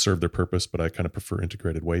serve their purpose, but I kind of prefer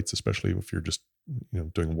integrated weights, especially if you're just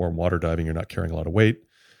doing warm water diving. You're not carrying a lot of weight.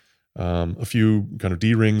 A few kind of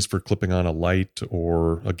D-rings for clipping on a light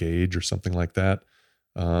or a gauge or something like that.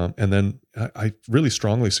 And then I really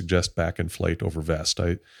strongly suggest back inflate over vest.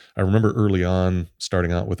 I remember early on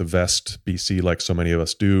starting out with a vest BC, like so many of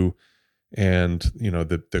us do, And,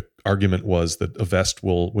 the argument was that a vest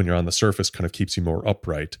will, when you're on the surface, kind of keeps you more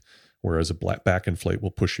upright, whereas a back inflate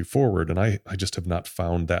will push you forward. And I just have not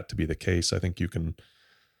found that to be the case. I think you can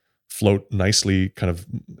float nicely kind of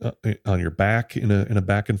on your back in a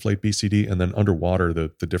back inflate BCD, and then underwater, the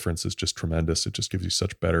difference is just tremendous. It just gives you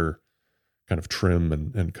such better kind of trim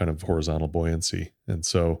and kind of horizontal buoyancy. And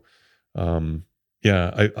so,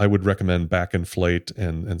 I would recommend back inflate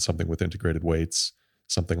and something with integrated weights,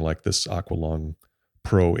 something like this Aqualung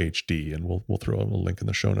Pro HD, and we'll throw a link in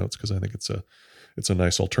the show notes because I think it's a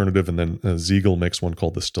nice alternative. And then Ziegel makes one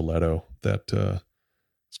called the Stiletto that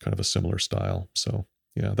is kind of a similar style. So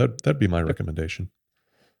yeah, that'd be my recommendation.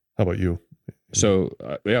 How about you? So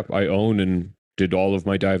I own and did all of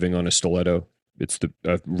my diving on a Stiletto. It's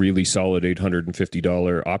a really solid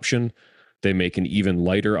 $850 option. They make an even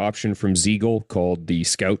lighter option from Ziegel called the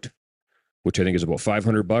Scout, which I think is about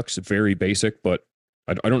 $500. Very basic, but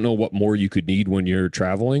I don't know what more you could need when you're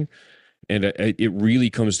traveling. And it really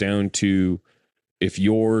comes down to if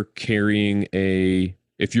you're carrying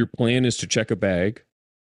if your plan is to check a bag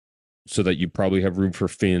so that you probably have room for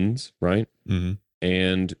fins, right? Mm-hmm.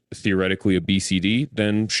 And theoretically a BCD,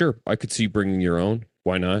 then sure, I could see bringing your own.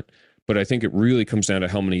 Why not? But I think it really comes down to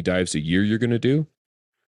how many dives a year you're going to do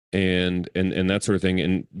and that sort of thing.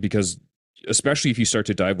 And because especially if you start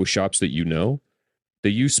to dive with shops that they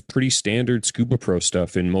use pretty standard Scuba Pro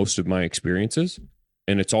stuff in most of my experiences,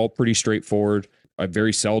 and it's all pretty straightforward. I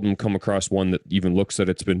very seldom come across one that even looks that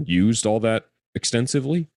it's been used all that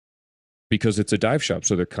extensively because it's a dive shop.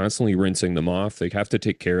 So they're constantly rinsing them off. They have to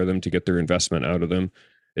take care of them to get their investment out of them.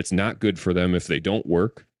 It's not good for them if they don't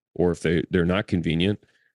work or if they're not convenient.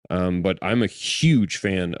 But I'm a huge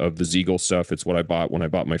fan of the Ziegel stuff. It's what I bought when I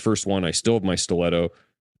bought my first one. I still have my Stiletto,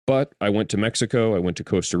 but I went to Mexico. I went to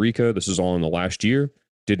Costa Rica. This is all in the last year.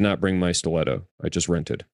 Did not bring my Stiletto. I just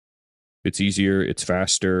rented. It's easier. It's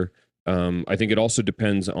faster. I think it also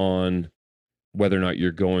depends on whether or not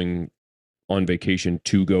you're going on vacation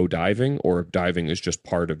to go diving or if diving is just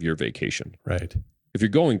part of your vacation. Right. If you're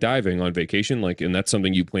going diving on vacation, and that's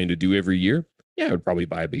something you plan to do every year, yeah, I would probably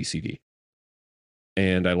buy a BCD.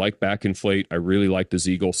 And I like back inflate. I really like the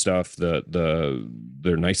Ziegel stuff.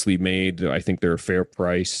 They're nicely made. I think they're a fair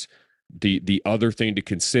price. The other thing to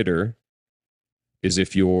consider is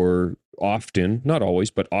if you're often, not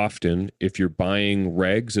always, but often, if you're buying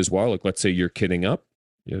regs as well, like let's say you're kitting up.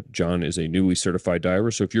 John is a newly certified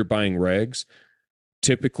diver. So if you're buying regs,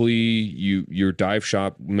 typically your dive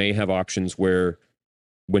shop may have options where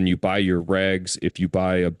when you buy your regs, if you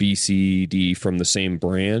buy a BCD from the same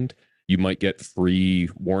brand, you might get free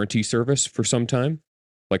warranty service for some time.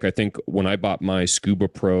 Like I think when I bought my Scuba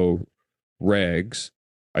Pro regs,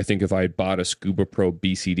 I think if I had bought a Scuba Pro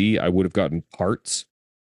BCD, I would have gotten parts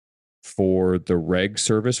for the reg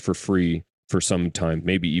service for free for some time,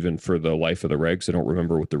 maybe even for the life of the regs. I don't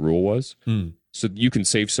remember what the rule was. So you can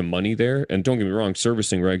save some money there. And don't get me wrong,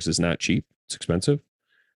 servicing regs is not cheap. It's expensive.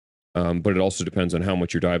 But it also depends on how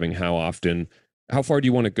much you're diving, how often, how far do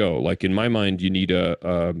you want to go? Like in my mind, you need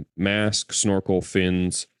a mask, snorkel,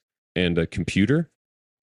 fins, and a computer.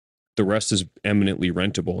 The rest is eminently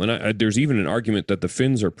rentable. And there's even an argument that the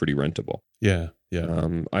fins are pretty rentable. Yeah.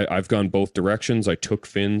 I've gone both directions. I took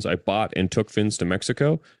fins. I bought and took fins to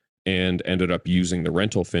Mexico and ended up using the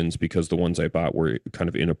rental fins because the ones I bought were kind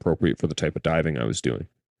of inappropriate for the type of diving I was doing,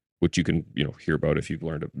 which you can, hear about if you've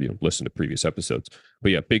learned to, listen to previous episodes.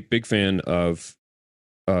 But yeah, big fan of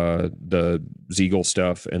the Ziegel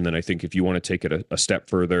stuff. And then I think if you want to take it a step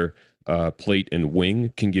further, plate and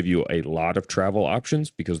wing can give you a lot of travel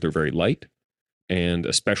options because they're very light. And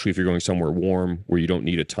especially if you're going somewhere warm where you don't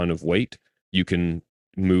need a ton of weight, you can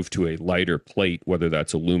move to a lighter plate, whether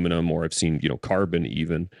that's aluminum or I've seen, carbon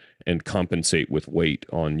even, and compensate with weight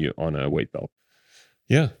on a weight belt.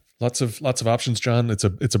 Yeah. Lots of options, John. It's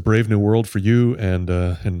a brave new world for you, and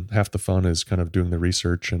half the fun is kind of doing the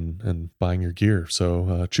research and buying your gear.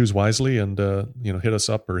 So choose wisely, and hit us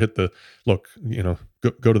up or hit the look.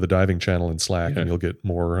 Go to the diving channel in Slack, and you'll get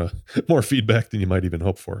more feedback than you might even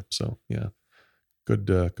hope for. So yeah,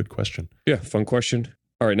 good question. Yeah, fun question.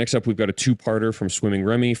 All right, next up we've got a two-parter from Swimming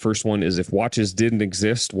Remy. First one is, if watches didn't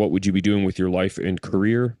exist, what would you be doing with your life and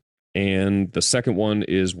career? And the second one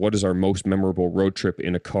is, what is our most memorable road trip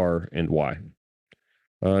in a car and why?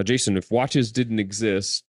 Jason, if watches didn't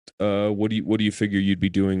exist, what do you figure you'd be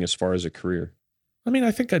doing as far as a career? I mean,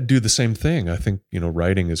 I think I'd do the same thing. I think,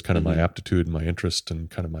 writing is kind of my aptitude and my interest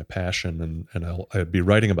and kind of my passion, and I'd be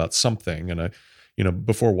writing about something. And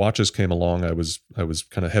before watches came along, I was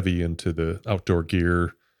kind of heavy into the outdoor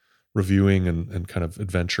gear reviewing and kind of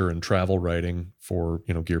adventure and travel writing for,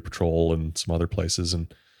 Gear Patrol and some other places.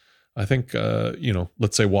 And I think,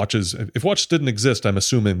 let's say watches, if watches didn't exist, I'm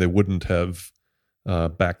assuming they wouldn't have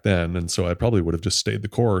back then. And so I probably would have just stayed the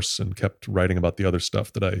course and kept writing about the other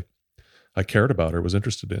stuff that I cared about or was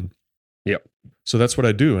interested in. Yep. So that's what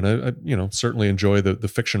I do. And I certainly enjoy the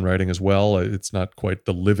fiction writing as well. It's not quite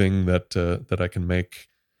the living that I can make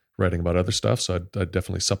writing about other stuff. So I'd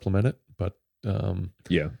definitely supplement it. But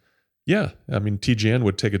yeah. I mean, TGN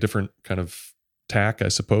would take a different kind of tack, I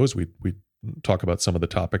suppose. We'd talk about some of the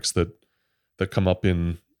topics that come up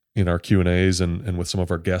in our Q&As and with some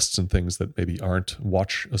of our guests and things that maybe aren't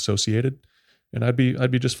watch associated. And I'd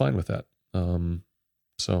be just fine with that.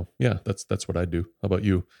 So yeah, that's what I do. How about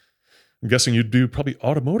you? I'm guessing you'd do probably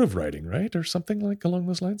automotive writing, right? Or something like along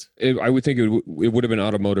those lines? I would think it would have been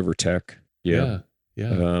automotive or tech. Yeah.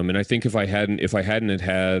 And I think if I hadn't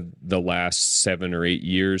had the last 7 or 8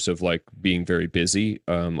 years of like being very busy,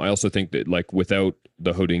 I also think that like without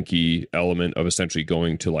the Hodinkee element of essentially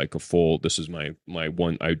going to like a full, this is my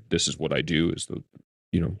one, this is what I do is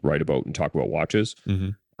write about and talk about watches.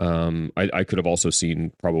 Mm-hmm. I could have also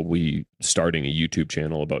seen probably starting a YouTube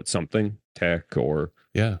channel about something tech or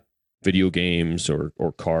video games or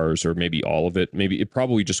cars or maybe all of it. Maybe it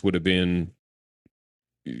probably just would have been,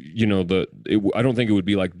 I don't think it would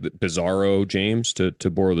be like the Bizarro James to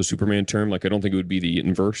borrow the Superman term. Like, I don't think it would be the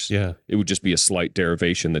inverse. Yeah. It would just be a slight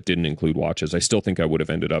derivation that didn't include watches. I still think I would have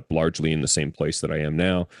ended up largely in the same place that I am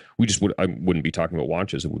now. I wouldn't be talking about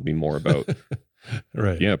watches. It would be more about,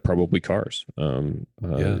 right. Yeah, probably cars.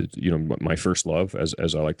 My first love,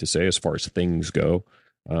 as I like to say, as far as things go.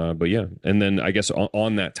 But yeah. And then I guess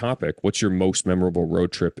on that topic, what's your most memorable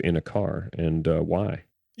road trip in a car and why?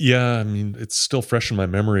 Yeah, I mean, it's still fresh in my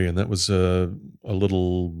memory, and that was a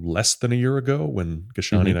little less than a year ago when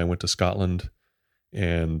Gashani and I went to Scotland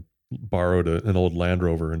and borrowed an old Land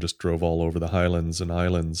Rover and just drove all over the Highlands and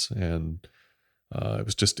Islands, and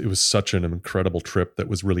it was such an incredible trip that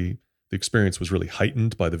was really, the experience was really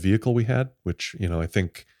heightened by the vehicle we had, which, I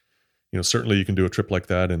think, certainly you can do a trip like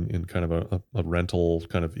that in kind of a rental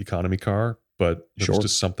kind of economy car, but there's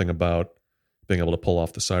just something about being able to pull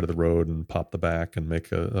off the side of the road and pop the back and make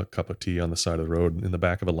a cup of tea on the side of the road in the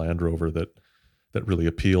back of a Land Rover that really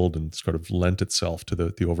appealed and sort of lent itself to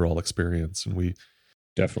the overall experience. And we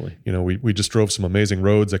definitely, we just drove some amazing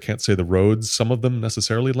roads. I can't say the roads, some of them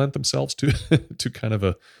necessarily lent themselves to to kind of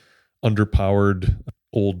a underpowered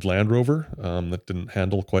old Land Rover that didn't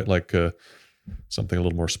handle quite like something a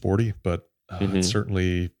little more sporty, but it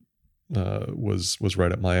certainly was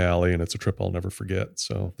right up my alley, and it's a trip I'll never forget.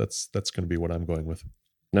 So that's going to be what I'm going with.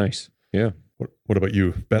 Nice. Yeah. What about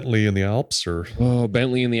you? Bentley in the Alps or? Oh,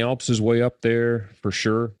 Bentley in the Alps is way up there for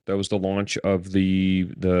sure. That was the launch of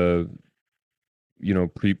the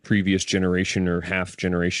previous generation or half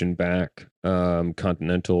generation back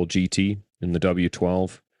Continental GT in the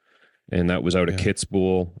W12. And that was out of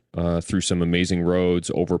Kitzbühel through some amazing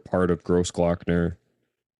roads over part of Großglockner.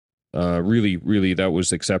 Really, that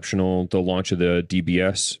was exceptional. The launch of the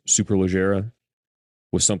DBS Superleggera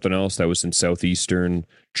was something else. That was in southeastern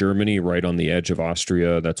Germany, right on the edge of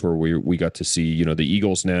Austria. That's where we got to see, the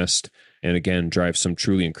Eagle's Nest, and again, drive some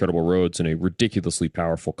truly incredible roads in a ridiculously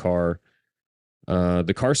powerful car.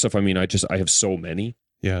 The car stuff, I mean, I have so many.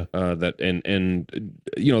 Yeah. That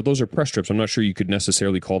and those are press trips. I'm not sure you could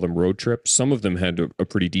necessarily call them road trips. Some of them had a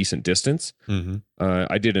pretty decent distance. Mm-hmm.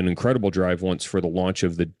 I did an incredible drive once for the launch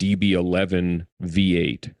of the DB11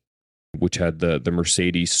 V8, which had the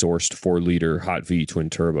Mercedes sourced 4-liter hot V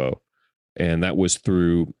twin turbo, and that was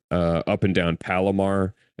through up and down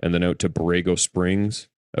Palomar and then out to Borrego Springs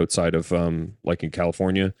outside of like in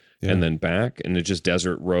California, and then back, and it's just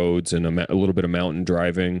desert roads and a little bit of mountain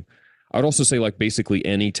driving. I'd also say like basically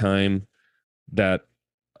any time that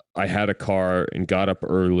I had a car and got up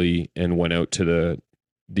early and went out to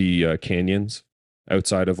the canyons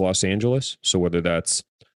outside of Los Angeles. So whether that's,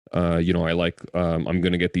 I like, I'm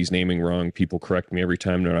going to get these naming wrong. People correct me every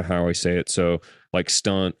time, no matter how I say it. So like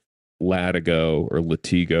Stunt, Latigo or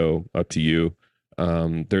Latigo, up to you.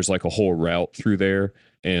 There's like a whole route through there.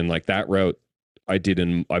 And like that route I've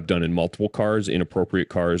done in multiple cars, inappropriate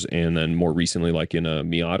cars, and then more recently, like in a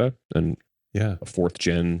Miata and a 4th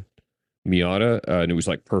gen Miata, and it was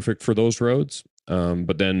like perfect for those roads.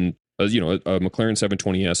 But then, a McLaren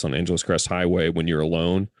 720S on Angeles Crest Highway when you're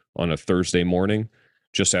alone on a Thursday morning,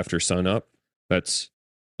 just after sun up, that's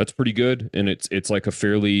pretty good, and it's like a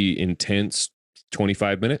fairly intense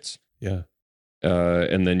 25 minutes. Yeah.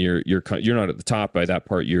 And then you're not at the top by that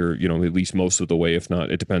part. You're at least most of the way. If not,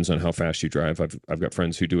 it depends on how fast you drive. I've got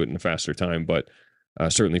friends who do it in a faster time, but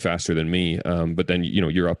certainly faster than me. But then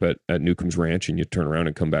you're up at Newcomb's Ranch and you turn around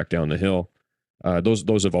and come back down the hill.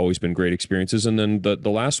 Those have always been great experiences. And then the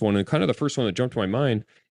last one, and kind of the first one that jumped to my mind,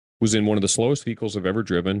 was in one of the slowest vehicles I've ever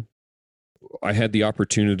driven. I had the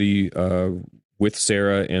opportunity with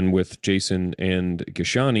Sarah and with Jason and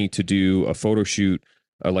Gishani to do a photo shoot,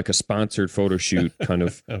 like a sponsored photo shoot kind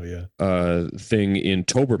of thing in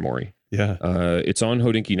Tobermory. Yeah. It's on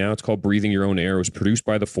Hodinkee now. It's called Breathing Your Own Air. It was produced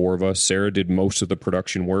by the four of us. Sarah did most of the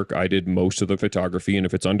production work. I did most of the photography. And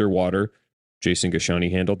if it's underwater, Jason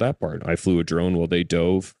Gishani handled that part. I flew a drone while they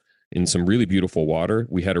dove in some really beautiful water.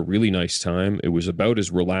 We had a really nice time. It was about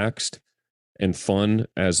as relaxed and fun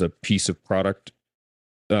as a piece of product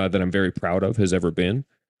that I'm very proud of has ever been.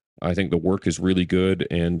 I think the work is really good,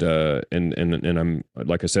 and I'm,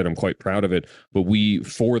 like I said, I'm quite proud of it. But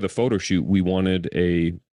for the photo shoot, we wanted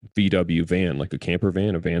a VW van, like a camper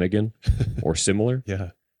van, a Vanagon or similar.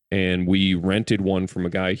 Yeah. And we rented one from a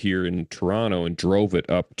guy here in Toronto and drove it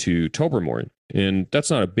up to Tobermory. And that's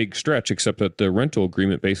not a big stretch, except that the rental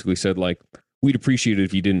agreement basically said, like, we'd appreciate it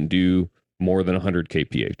if you didn't do more than 100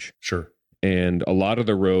 kph. Sure. And a lot of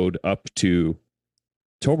the road up to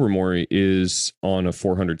Tobermory is on a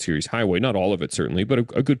 400 series highway. Not all of it, certainly, but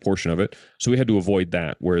a good portion of it. So we had to avoid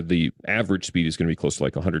that, where the average speed is going to be close to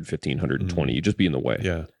like 115, 120. You just be in the way.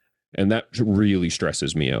 Yeah. And that really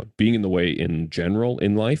stresses me out. Being in the way in general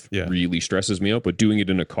in life really stresses me out, but doing it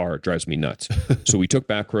in a car drives me nuts. So we took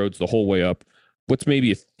back roads the whole way up. What's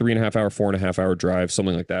maybe a 3.5 hour, 4.5 hour drive,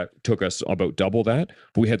 something like that. It took us about double that,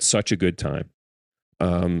 but we had such a good time.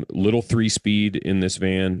 Little 3-speed in this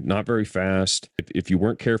van, not very fast. If you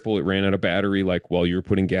weren't careful, it ran out of battery, like while you were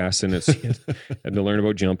putting gas in it. So you had to learn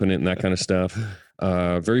about jumping it and that kind of stuff.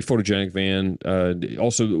 Very photogenic van.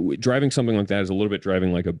 Also, driving something like that is a little bit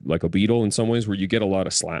driving like a Beetle in some ways, where you get a lot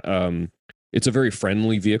of it's a very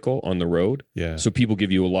friendly vehicle on the road. Yeah. So people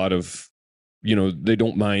give you a lot of, they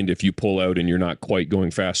don't mind if you pull out and you're not quite going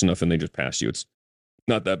fast enough and they just pass you. It's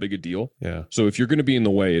not that big a deal. Yeah. So if you're going to be in the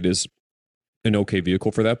way, it is an okay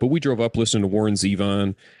vehicle for that. But we drove up listening to Warren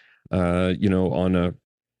Zevon, on a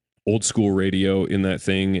old school radio in that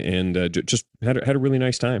thing, and just had a really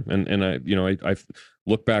nice time. And I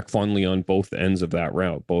look back fondly on both ends of that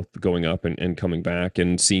route, both going up and coming back,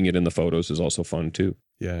 and seeing it in the photos is also fun too.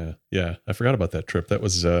 Yeah. Yeah. I forgot about that trip. That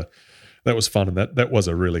was fun. And that was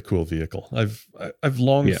a really cool vehicle. I've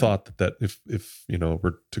long thought that if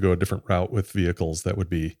we're to go a different route with vehicles, that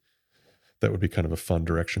would be kind of a fun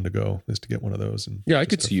direction to go, is to get one of those. And I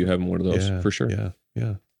could see you having one of those for sure. Yeah.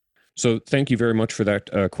 Yeah. So thank you very much for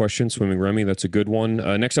that question, Swimming Remy. That's a good one.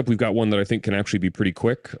 Next up, we've got one that I think can actually be pretty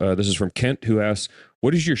quick. This is from Kent, who asks,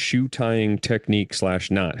 what is your shoe tying technique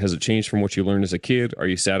 /knot? Has it changed from what you learned as a kid? Are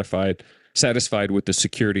you satisfied with the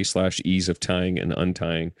security /ease of tying and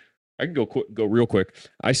untying? I can go real quick.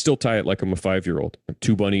 I still tie it like I'm a 5-year-old.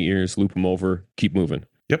 2 bunny ears, loop them over, keep moving.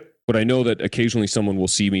 Yep. But I know that occasionally someone will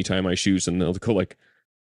see me tie my shoes and they'll go like,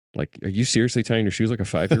 are you seriously tying your shoes like a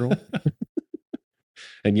 5-year-old?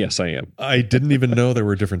 And yes, I am. I didn't even know there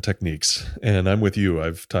were different techniques, and I'm with you.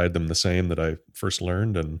 I've tied them the same that I first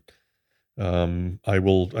learned, and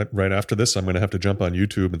right after this, I'm going to have to jump on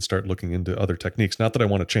YouTube and start looking into other techniques. Not that I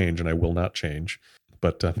want to change, and I will not change,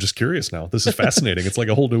 but I'm just curious now. This is fascinating. It's like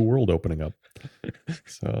a whole new world opening up.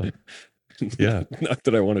 So, yeah. Not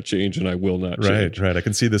that I want to change, and I will not change. Right. I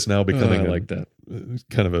can see this now becoming that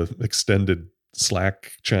kind of a extended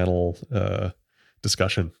Slack channel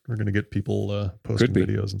discussion. We're going to get people posting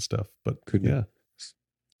videos and stuff, but yeah.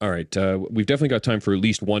 All right. We've definitely got time for at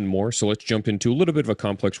least one more. So let's jump into a little bit of a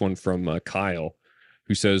complex one from Kyle,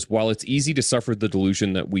 who says, while it's easy to suffer the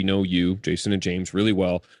delusion that we know you, Jason and James, really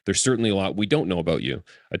well, there's certainly a lot we don't know about you.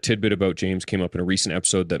 A tidbit about James came up in a recent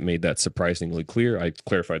episode that made that surprisingly clear. I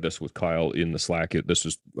clarified this with Kyle in the Slack. This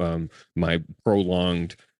was my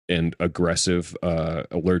prolonged and aggressive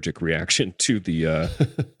allergic reaction to the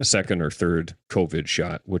second or third COVID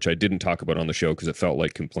shot, which I didn't talk about on the show because it felt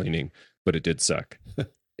like complaining, but it did suck.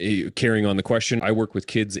 Carrying on the question, I work with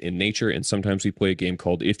kids in nature, and sometimes we play a game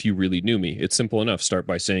called If You Really Knew Me. It's simple enough. Start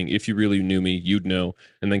by saying, if you really knew me, you'd know,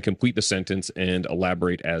 and then complete the sentence and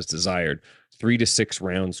elaborate as desired. 3 to 6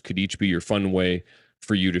 rounds could each be your fun way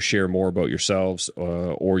for you to share more about yourselves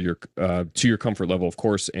or your to your comfort level, of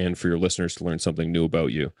course, and for your listeners to learn something new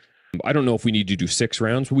about you. I don't know if we need to do 6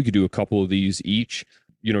 rounds, but we could do a couple of these each.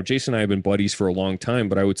 Jason and I have been buddies for a long time,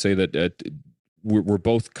 but I would say that we're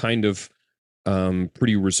both kind of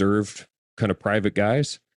pretty reserved, kind of private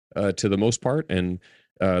guys to the most part. And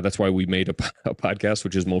that's why we made a podcast,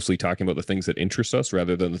 which is mostly talking about the things that interest us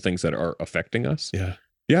rather than the things that are affecting us. Yeah.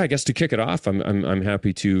 Yeah, I guess to kick it off, I'm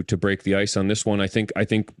happy to break the ice on this one. I think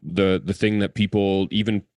the thing that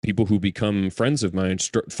even people who become friends of mine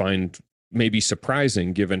find maybe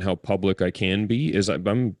surprising given how public I can be is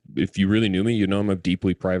I'm if you really knew me, you know I'm a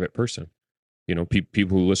deeply private person. You know,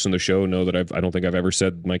 people who listen to the show know that I don't think I've ever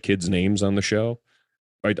said my kids' names on the show.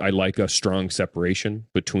 I like a strong separation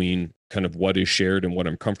between kind of what is shared and what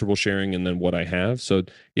I'm comfortable sharing and then what I have. So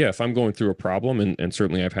yeah, if I'm going through a problem, and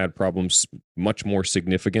certainly I've had problems much more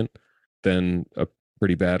significant than a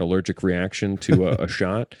pretty bad allergic reaction to a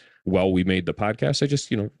shot while we made the podcast, I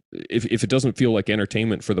just, if it doesn't feel like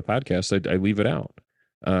entertainment for the podcast, I leave it out.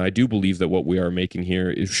 I do believe that what we are making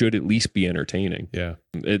here should at least be entertaining. Yeah.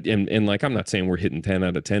 And like, I'm not saying we're hitting 10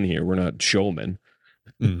 out of 10 here. We're not showmen.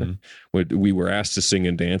 Mm-hmm. We were asked to sing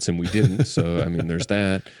and dance and we didn't. So, I mean, there's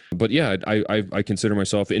that. But yeah, I consider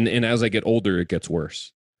myself, and as I get older, it gets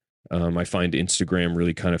worse. I find Instagram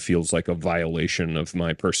really kind of feels like a violation of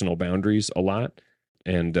my personal boundaries a lot.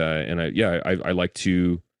 And I like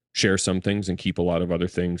to share some things and keep a lot of other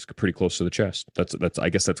things pretty close to the chest. I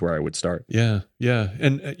guess that's where I would start. Yeah.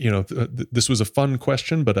 And this was a fun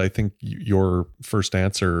question, but I think your first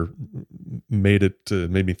answer made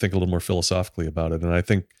me think a little more philosophically about it. And I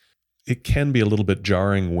think it can be a little bit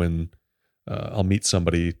jarring when I'll meet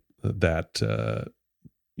somebody that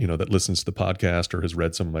that listens to the podcast or has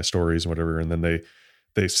read some of my stories or whatever, and then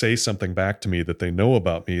they say something back to me that they know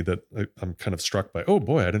about me that I'm kind of struck by. Oh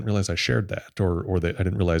boy, I didn't realize I shared that, or I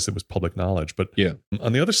didn't realize it was public knowledge. But yeah,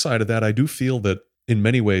 on the other side of that, I do feel that in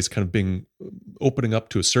many ways, kind of opening up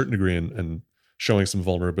to a certain degree and showing some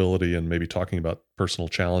vulnerability and maybe talking about personal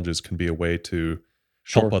challenges can be a way to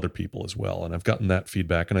help other people as well. And I've gotten that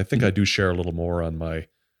feedback, and I think I do share a little more on my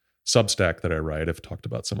Substack that I write. I've talked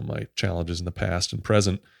about some of my challenges in the past and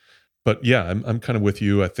present. But yeah, I'm kind of with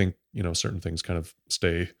you. I think, certain things kind of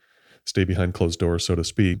stay behind closed doors, so to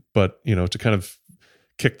speak. But, to kind of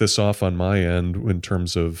kick this off on my end in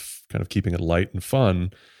terms of kind of keeping it light and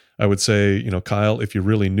fun, I would say, Kyle, if you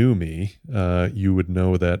really knew me, you would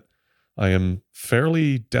know that I am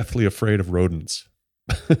fairly deathly afraid of rodents.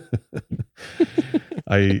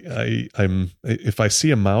 I'm if I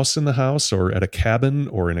see a mouse in the house or at a cabin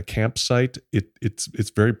or in a campsite, it's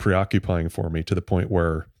very preoccupying for me, to the point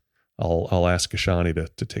where I'll ask Ashani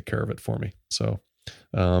to take care of it for me. So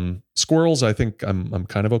squirrels, I think I'm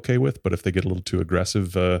kind of okay with, but if they get a little too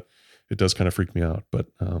aggressive, it does kind of freak me out. But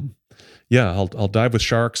yeah, I'll dive with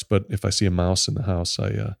sharks, but if I see a mouse in the house,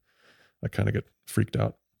 I kind of get freaked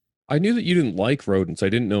out. I knew that you didn't like rodents. I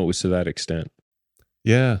didn't know it was to that extent.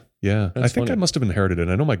 Yeah. I think funny. I must have inherited it.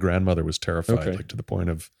 I know my grandmother was terrified, like to the point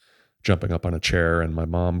of jumping up on a chair, and my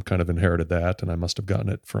mom kind of inherited that, and I must have gotten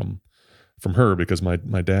it from her, because my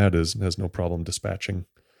dad has no problem dispatching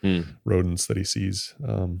rodents that he sees.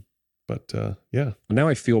 But yeah. Now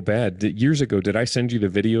I feel bad. Years ago, did I send you the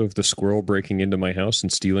video of the squirrel breaking into my house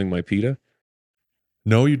and stealing my pita?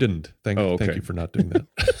 No, you didn't. Thank you for not doing that.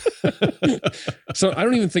 So I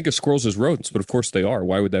don't even think of squirrels as rodents, but of course they are.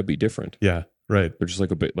 Why would that be different? Yeah, right. They're just like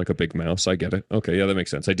a big mouse. I get it. Okay, yeah, that makes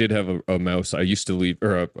sense. I did have a mouse. I used to leave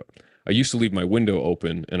my window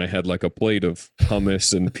open, and I had like a plate of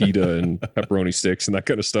hummus and pita and pepperoni sticks and that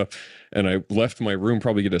kind of stuff. And I left my room,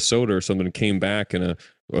 probably get a soda or something, and came back, and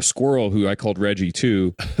a squirrel who I called Reggie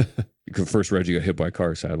too. First Reggie got hit by a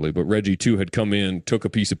car, sadly, but Reggie too had come in, took a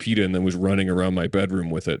piece of pita, and then was running around my bedroom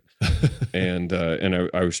with it. and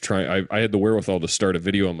I was trying. I had the wherewithal to start a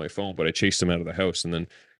video on my phone, but I chased him out of the house, and then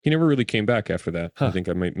he never really came back after that. Huh. I think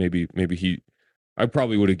I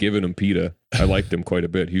probably would have given him pita. I liked him quite a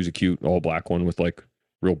bit. He was a cute all black one with like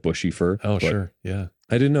real bushy fur. Oh, sure, yeah.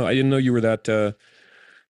 I didn't know you were that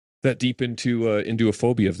deep into a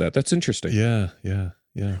phobia of that. That's interesting. Yeah.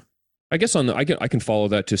 I guess I can follow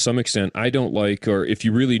that to some extent. I don't like, or if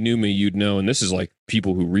you really knew me, you'd know, and this is like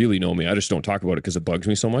people who really know me, I just don't talk about it because it bugs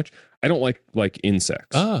me so much. I don't like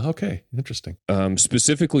insects. Ah, okay. Interesting.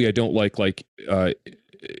 Specifically, I don't like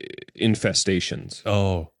infestations.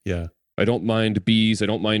 Oh, yeah. I don't mind bees. I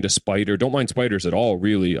don't mind a spider. Don't mind spiders at all,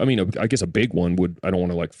 really. I mean, I guess a big one would, I don't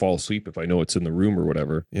want to like fall asleep if I know it's in the room or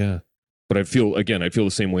whatever. Yeah. But I feel the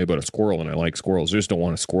same way about a squirrel, and I like squirrels. I just don't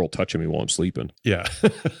want a squirrel touching me while I'm sleeping. Yeah.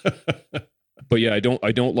 But yeah, I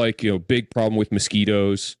don't like, big problem with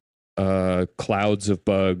mosquitoes, clouds of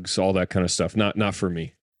bugs, all that kind of stuff. Not for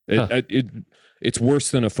me. It's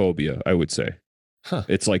worse than a phobia, I would say. Huh.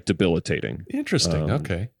 It's like debilitating. Interesting.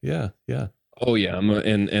 Okay. Yeah. Oh yeah, I'm a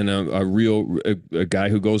guy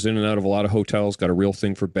who goes in and out of a lot of hotels. Got a real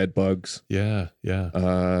thing for bed bugs. Yeah.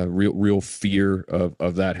 Real fear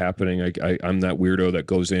of that happening. I'm that weirdo that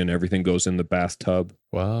goes in. Everything goes in the bathtub.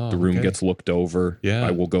 Wow. The room gets looked over. Yeah.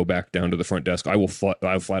 I will go back down to the front desk. I'll flat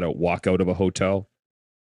out walk out of a hotel,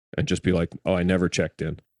 and just be like, "Oh, I never checked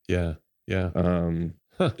in." Yeah.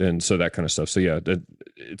 And so that kind of stuff. So yeah,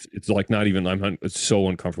 it's like not even, it's so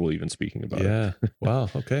uncomfortable even speaking about it. Yeah. Wow.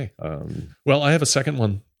 Okay. Well, I have a second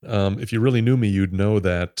one. If you really knew me, you'd know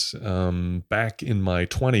that back in my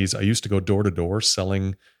 20s, I used to go door to door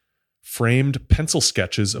selling framed pencil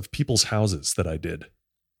sketches of people's houses that I did.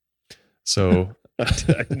 So I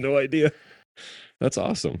had no idea. That's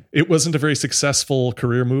awesome. It wasn't a very successful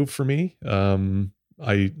career move for me.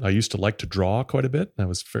 I used to like to draw quite a bit. I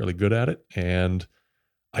was fairly good at it, and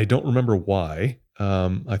I don't remember why.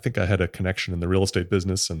 I think I had a connection in the real estate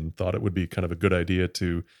business and thought it would be kind of a good idea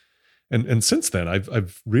to. And since then,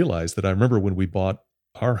 I've realized that I remember when we bought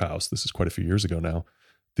our house. This is quite a few years ago now.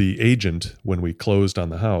 The agent, when we closed on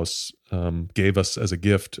the house, gave us as a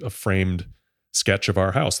gift a framed sketch of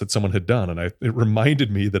our house that someone had done, and it reminded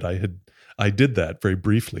me that I did that very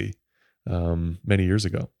briefly many years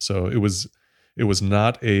ago. So it was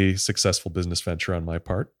not a successful business venture on my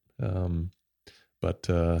part. But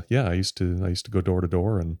yeah, I used to go door to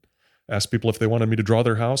door and ask people if they wanted me to draw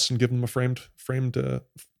their house and give them a framed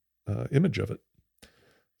image of it.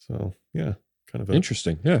 So yeah, kind of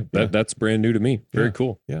interesting. Yeah, that's brand new to me. Very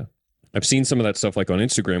cool. Yeah. I've seen some of that stuff like on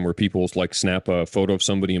Instagram where people like snap a photo of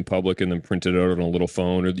somebody in public and then print it out on a little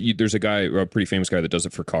phone. Or there's a pretty famous guy that does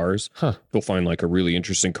it for cars. Huh. He'll find like a really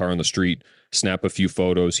interesting car on the street, snap a few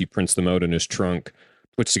photos, he prints them out in his trunk,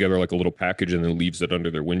 puts together like a little package, and then leaves it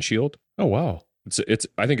under their windshield. Oh, wow.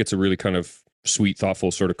 I think it's a really kind of sweet,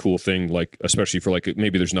 thoughtful, sort of cool thing. Like, especially for like,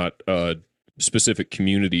 maybe there's not a specific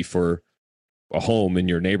community for a home in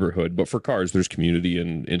your neighborhood, but for cars, there's community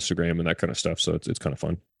and Instagram and that kind of stuff. So it's kind of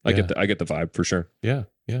fun. I get the vibe for sure. Yeah.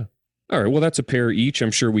 Yeah. All right. Well, that's a pair each. I'm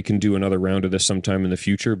sure we can do another round of this sometime in the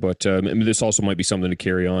future, but this also might be something to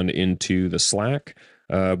carry on into the Slack.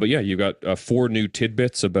 But yeah, you got 4 new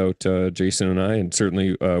tidbits about Jason and I, and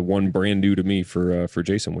certainly one brand new to me for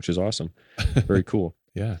Jason, which is awesome. Very cool.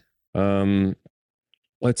 Yeah.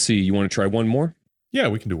 Let's see. You want to try one more? Yeah,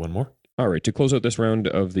 we can do one more. All right. To close out this round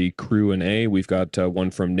of the Crew and A, we've got one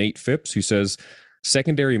from Nate Phipps, who says,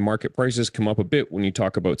 secondary market prices come up a bit when you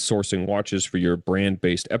talk about sourcing watches for your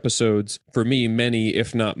brand-based episodes. For me, many,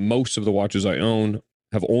 if not most of the watches I own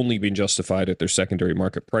have only been justified at their secondary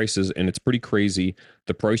market prices, and it's pretty crazy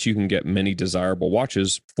the price you can get many desirable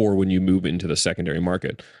watches for when you move into the secondary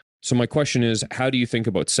market. So my question is, how do you think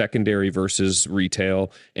about secondary versus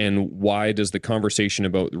retail, and why does the conversation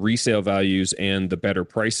about resale values and the better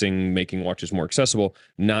pricing making watches more accessible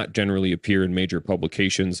not generally appear in major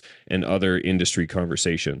publications and other industry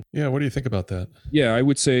conversation? Yeah, what do you think about that? Yeah, I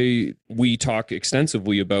would say we talk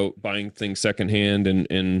extensively about buying things secondhand,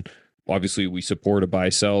 and obviously we support a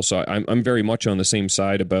buy-sell. So I'm very much on the same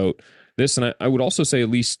side about this. And I would also say, at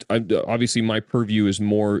least, obviously my purview is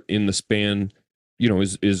more in the span,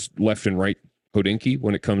 is left and right Hodinkee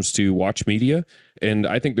when it comes to watch media. And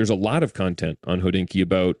I think there's a lot of content on Hodinkee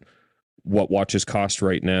about what watches cost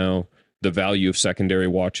right now, the value of secondary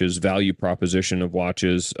watches, value proposition of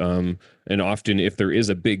watches. And often if there is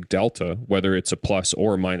a big delta, whether it's a plus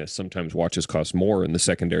or a minus, sometimes watches cost more in the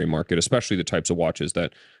secondary market, especially the types of watches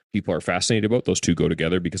that people are fascinated about. Those two go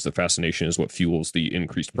together because the fascination is what fuels the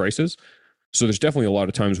increased prices. So there's definitely a lot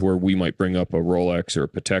of times where we might bring up a Rolex or a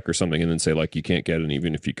Patek or something and then say, like, you can't get it, and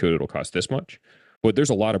even if you could, it'll cost this much. But there's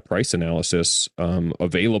a lot of price analysis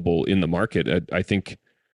available in the market. I think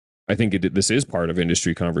this is part of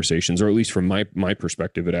industry conversations, or at least from my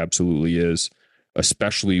perspective, it absolutely is,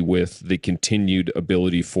 especially with the continued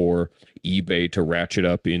ability for eBay to ratchet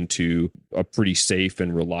up into a pretty safe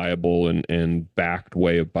and reliable and backed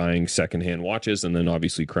way of buying secondhand watches. And then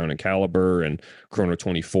obviously Crown and Caliber and Chrono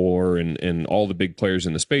 24 and all the big players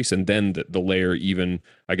in the space. And then the layer even,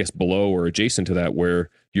 I guess, below or adjacent to that, where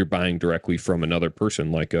you're buying directly from another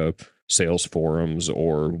person, like a sales forums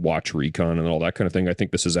or Watch Recon and all that kind of thing. I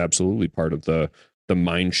think this is absolutely part of the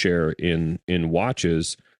mind share in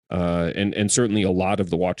watches. And certainly a lot of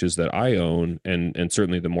the watches that I own, and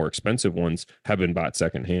certainly the more expensive ones, have been bought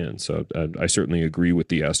secondhand. So I certainly agree with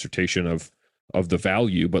the assertion of the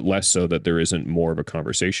value, but less so that there isn't more of a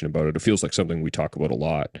conversation about it. It feels like something we talk about a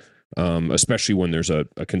lot, especially when there's a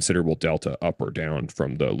considerable delta up or down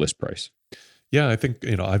from the list price. Yeah, I think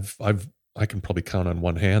I can probably count on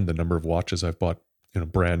one hand the number of watches I've bought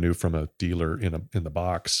brand new from a dealer in the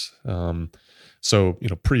box. So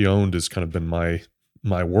pre-owned has kind of been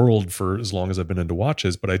my world for as long as I've been into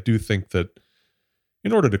watches. But I do think that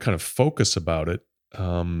in order to kind of focus about it,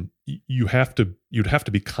 you'd have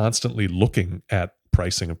to be constantly looking at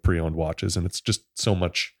pricing of pre-owned watches, and it's just so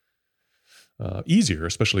much easier,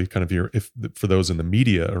 especially kind of for those in the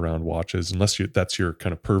media around watches, unless that's your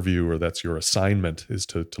kind of purview or that's your assignment, is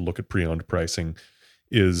to look at pre-owned pricing,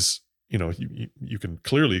 is you can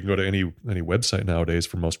clearly, you can go to any website nowadays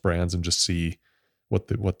for most brands and just see what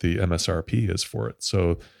the MSRP is for it.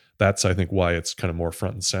 So that's, I think, why it's kind of more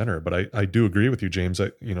front and center. But I do agree with you, James.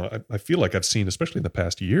 I feel like I've seen, especially in the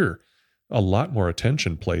past year, a lot more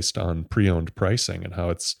attention placed on pre-owned pricing and how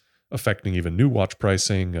it's affecting even new watch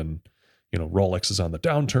pricing. And, Rolex is on the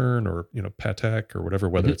downturn, or, Patek or whatever,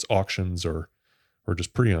 whether it's auctions or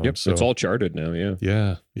just pre-owned. Yep, so it's all charted now.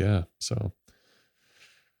 Yeah. Yeah. So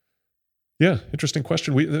yeah, interesting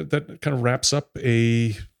question. That kind of wraps up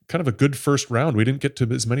a kind of a good first round. We didn't get to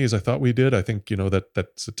as many as I thought we did. I think,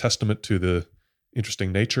 that's a testament to the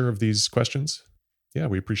interesting nature of these questions. Yeah,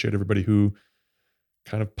 we appreciate everybody who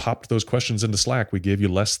kind of popped those questions into Slack. We gave you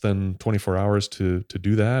less than 24 hours to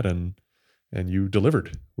do that, and you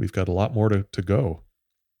delivered. We've got a lot more to go.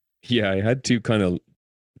 Yeah, I had to kind of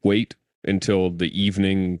wait until the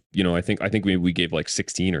evening. I think we gave like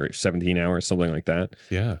 16 or 17 hours, something like that.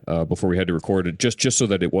 Yeah. Before we had to record it, just so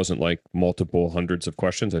that it wasn't like multiple hundreds of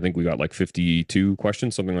questions. I think we got like 52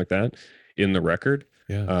 questions, something like that, in the record.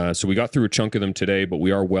 Yeah. So we got through a chunk of them today, but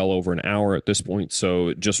we are well over an hour at this point.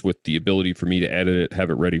 So just with the ability for me to edit it, have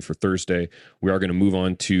it ready for Thursday, we are going to move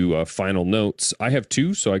on to final notes. I have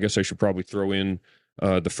two, so I guess I should probably throw in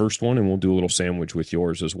the first one, and we'll do a little sandwich with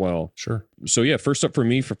yours as well. Sure. So yeah, first up for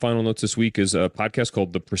me for final notes this week is a podcast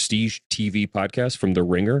called the Prestige TV Podcast from The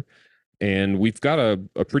Ringer. And we've got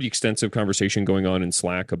a pretty extensive conversation going on in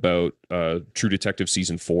Slack about True Detective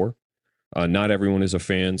Season 4. Not everyone is a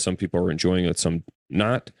fan. Some people are enjoying it, some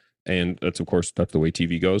not. And that's, of course, that's the way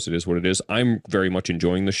TV goes. It is what it is. I'm very much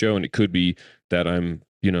enjoying the show, and it could be that I'm,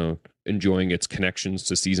 enjoying its connections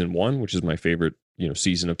to Season 1, which is my favorite,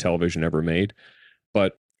 season of television ever made.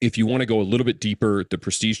 But if you want to go a little bit deeper, the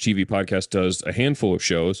Prestige TV Podcast does a handful of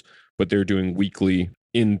shows, but they're doing weekly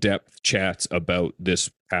in-depth chats about this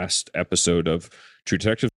past episode of True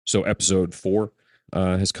Detective. So episode 4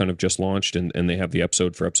 has kind of just launched, and they have the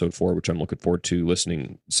episode for episode 4, which I'm looking forward to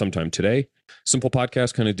listening sometime today. Simple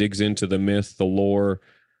Podcast kind of digs into the myth, the lore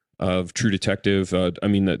of True Detective.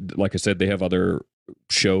 Like I said, they have other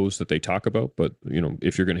shows that they talk about, but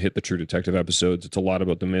if you're going to hit the True Detective episodes, it's a lot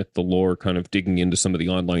about the myth, the lore, kind of digging into some of the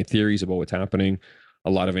online theories about what's happening. A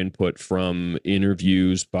lot of input from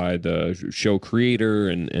interviews by the show creator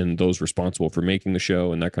and those responsible for making the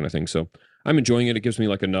show and that kind of thing. So I'm enjoying it. It gives me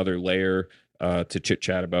like another layer to chit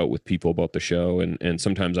chat about with people about the show. And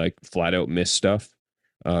sometimes I flat out miss stuff.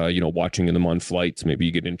 Watching them on flights, maybe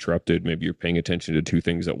you get interrupted. Maybe you're paying attention to two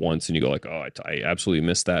things at once and you go like, oh, I absolutely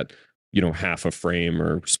missed that, half a frame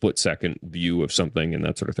or split second view of something and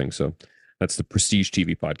that sort of thing. So that's the Prestige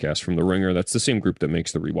TV Podcast from The Ringer. That's the same group that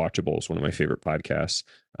makes The Rewatchables, one of my favorite podcasts.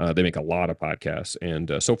 They make a lot of podcasts.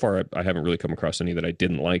 And so far, I haven't really come across any that I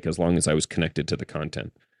didn't like, as long as I was connected to the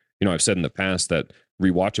content. I've said in the past that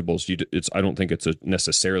Rewatchables, I don't think it's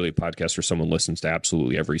necessarily a podcast for someone who listens to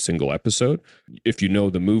absolutely every single episode. If you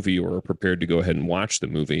know the movie or are prepared to go ahead and watch the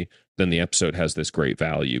movie, then the episode has this great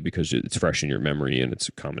value because it's fresh in your memory and it's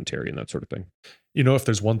a commentary and that sort of thing. If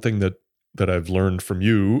there's one thing that I've learned from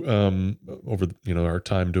you over our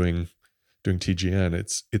time doing TGN,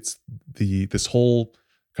 it's this whole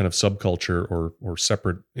kind of subculture or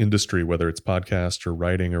separate industry, whether it's podcast or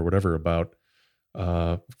writing or whatever, about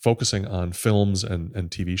focusing on films and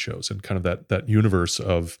TV shows and kind of that universe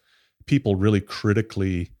of people really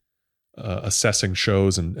critically assessing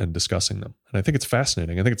shows and discussing them. And I think it's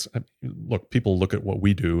fascinating. I think people look at what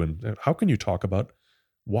we do and how can you talk about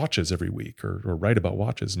watches every week or write about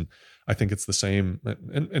watches? And I think it's the same.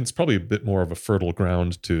 And it's probably a bit more of a fertile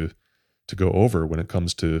ground to go over when it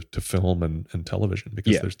comes to film and television,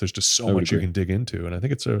 because there's just so much you can dig into. And I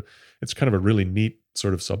think it's kind of a really neat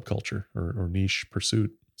sort of subculture or niche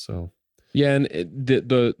pursuit. So yeah, and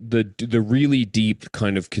the really deep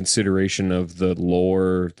kind of consideration of the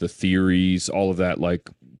lore, the theories, all of that, like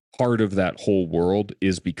part of that whole world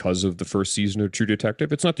is because of the first season of True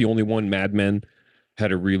Detective. It's not the only one. Mad Men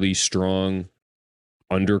had a really strong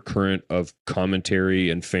undercurrent of commentary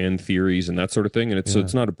and fan theories and that sort of thing. And so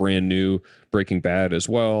it's not a brand new. Breaking Bad as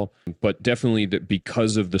well, but definitely that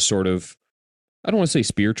because of the sort of, I don't want to say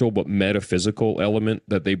spiritual, but metaphysical element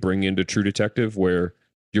that they bring into True Detective, where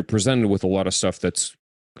you're presented with a lot of stuff that's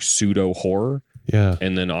pseudo horror. Yeah.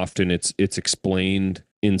 And then often it's explained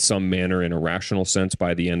in some manner in a rational sense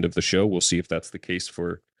by the end of the show. We'll see if that's the case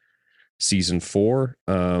for season 4.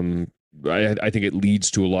 I think it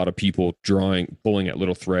leads to a lot of people pulling at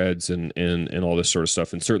little threads and all this sort of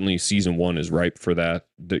stuff. And certainly season 1 is ripe for that.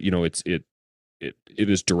 It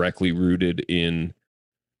is directly rooted in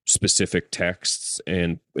specific texts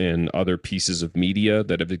and other pieces of media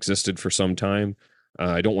that have existed for some time.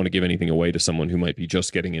 I don't want to give anything away to someone who might be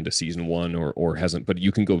just getting into season 1 or hasn't, but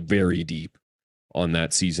you can go very deep on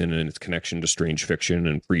that season and its connection to strange fiction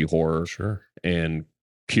and pre-horror Sure. and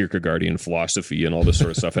Kierkegaardian philosophy and all this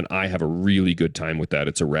sort of stuff. And I have a really good time with that.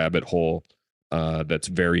 It's a rabbit hole that's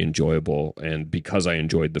very enjoyable. And because I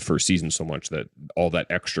enjoyed the first season so much, that all that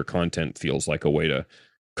extra content feels like a way to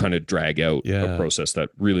kind of drag out a process that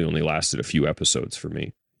really only lasted a few episodes for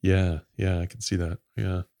me. Yeah, I can see that.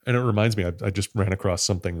 Yeah. And it reminds me, I just ran across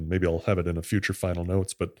something, and maybe I'll have it in a future final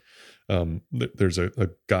notes, but there's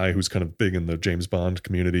a guy who's kind of big in the James Bond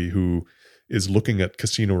community who is looking at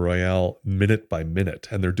Casino Royale minute by minute.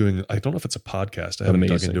 And they're doing, I don't know if it's a podcast, I haven't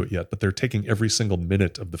dug into it yet, but they're taking every single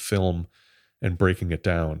minute of the film and breaking it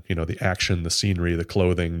down, the action, the scenery, the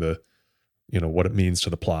clothing, what it means to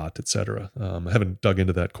the plot, etc. I haven't dug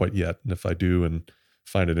into that quite yet. And if I do and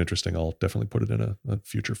find it interesting, I'll definitely put it in a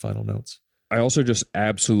future final notes. I also just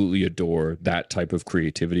absolutely adore that type of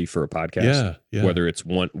creativity for a podcast. Yeah. Whether it's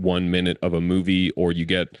one minute of a movie, or you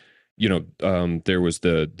get, there was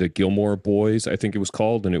the Gilmore Boys, I think it was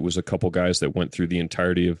called, and it was a couple guys that went through the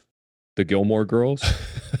entirety of the Gilmore Girls,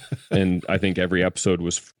 and I think every episode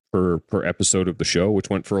was per episode of the show, which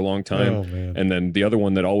went for a long time. Oh, man. And then the other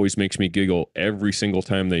one that always makes me giggle every single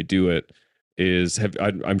time they do it is,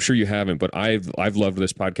 I'm sure you haven't, but I've loved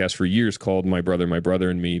this podcast for years called My Brother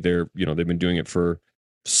and Me. They've been doing it for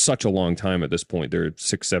such a long time at this point. They're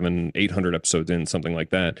 600, 700, 800 episodes in, something like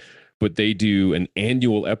that. But they do an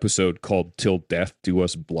annual episode called Till Death Do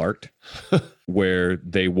Us Blart, where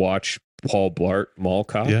they watch Paul Blart Mall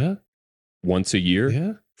Cop once a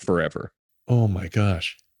year forever. Oh my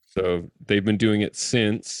gosh. So they've been doing it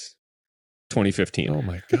since 2015. Oh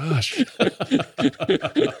my gosh.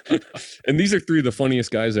 And these are three of the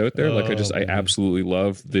funniest guys out there. I absolutely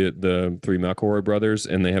love the three McElroy brothers,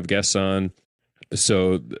 and they have guests on.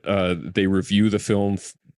 So they review the film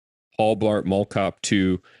Paul Blart Mall Cop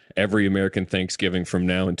 2 every American Thanksgiving from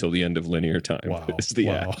now until the end of linear time. Wow. Is the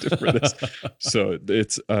act for this. So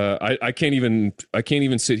it's I can't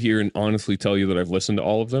even sit here and honestly tell you that I've listened to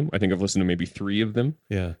all of them. I think I've listened to maybe 3 of them.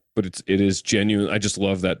 Yeah. But it is genuine. I just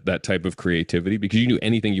love that type of creativity, because you can do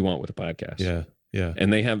anything you want with a podcast. Yeah.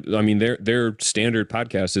 And they have, their standard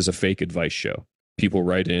podcast is a fake advice show. People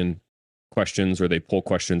write in questions, or they pull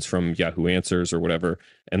questions from Yahoo Answers or whatever,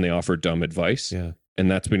 and they offer dumb advice. Yeah.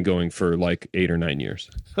 And that's been going for like 8 or 9 years.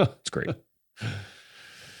 It's great.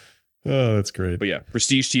 Oh, that's great. But yeah,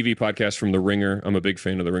 prestige TV podcast from The Ringer. I'm a big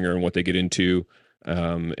fan of The Ringer and what they get into.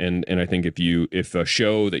 And I think if a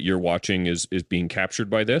show that you're watching is being captured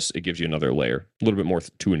by this, it gives you another layer, a little bit more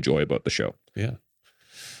to enjoy about the show. Yeah.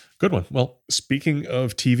 Good one. Well, speaking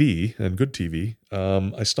of TV and good TV,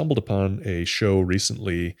 I stumbled upon a show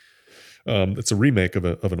recently. It's a remake of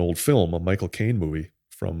an old film, a Michael Caine movie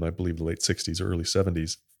from, I believe, the late 60s or early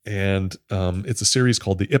 70s. And it's a series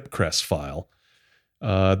called The Ipcress File.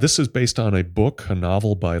 This is based on a book, a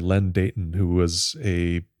novel by Len Deighton, who was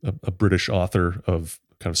a British author of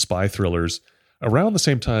kind of spy thrillers around the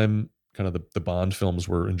same time kind of the Bond films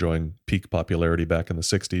were enjoying peak popularity back in the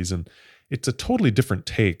 60s. And it's a totally different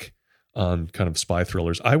take on kind of spy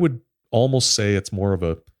thrillers. I would almost say it's more of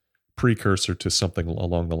a precursor to something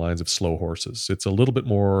along the lines of Slow Horses. It's a little bit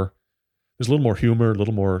more, there's a little more humor, a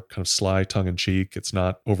little more kind of sly tongue-in-cheek. It's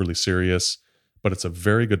not overly serious, but it's a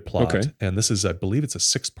very good plot. Okay. And this is, I believe it's a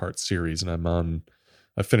 6-part series, and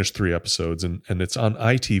I finished 3 episodes, and it's on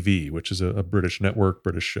ITV, which is a British network,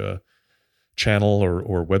 British channel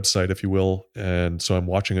or website, if you will. And so I'm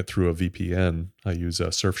watching it through a VPN. I use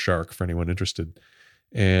Surfshark for anyone interested.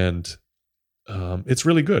 And it's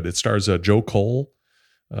really good. It stars Joe Cole.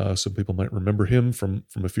 Some people might remember him from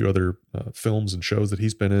a few other films and shows that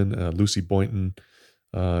he's been in. Lucy Boynton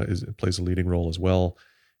plays a leading role as well.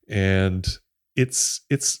 And it's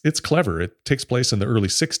clever. It takes place in the early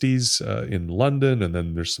 60s in London, and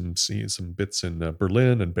then there's some bits in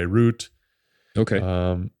Berlin and Beirut.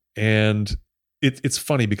 Okay. And it's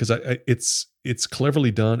funny because it's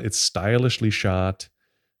cleverly done. It's stylishly shot.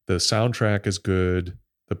 The soundtrack is good.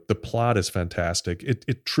 The plot is fantastic.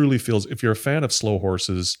 It truly feels, if you're a fan of Slow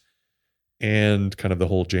Horses and kind of the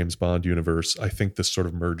whole James Bond universe, I think this sort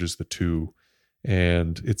of merges the two.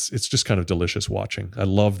 And it's just kind of delicious watching. I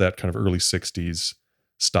love that kind of early 60s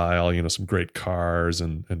style, some great cars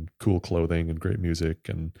and cool clothing and great music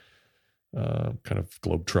and kind of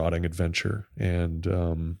globe-trotting adventure.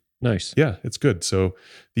 And nice. Yeah, it's good. So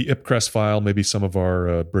the Ipcress File, maybe some of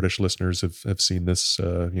our British listeners have seen this,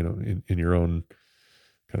 in your own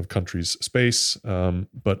kind of country's space.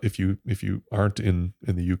 But if you aren't in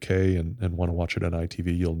the UK and want to watch it on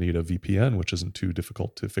ITV, you'll need a VPN, which isn't too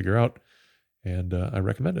difficult to figure out. and I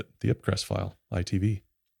recommend it. The Ipcrest file, ITV.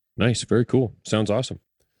 Nice. Very cool. Sounds awesome.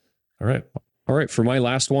 All right. All right. For my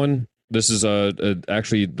last one, this is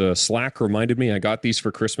actually the Slack reminded me. I got these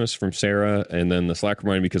for Christmas from Sarah, and then the Slack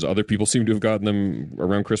reminded me because other people seem to have gotten them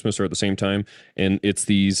around Christmas or at the same time. And it's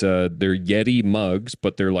these, they're Yeti mugs,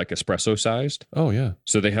 but they're like espresso sized. Oh, yeah.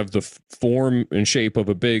 So they have the form and shape of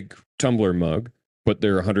a big tumbler mug, but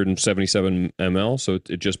they're 177 ml. So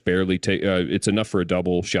it just barely it's enough for a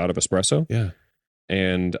double shot of espresso. Yeah.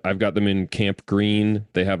 And I've got them in camp green.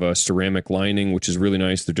 They have a ceramic lining, which is really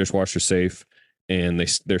nice. They're dishwasher safe, and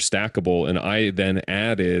they're stackable. And I then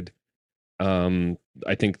added, I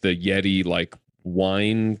think the Yeti like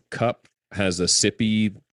wine cup has a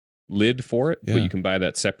sippy lid for it, but you can buy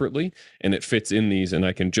that separately, and it fits in these. And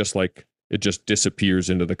I can it just disappears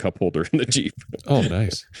into the cup holder in the Jeep. Oh,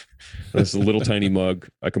 nice. It's a little tiny mug.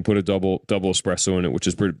 I can put a double espresso in it, which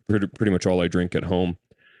is pretty much all I drink at home.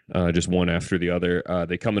 Just one after the other.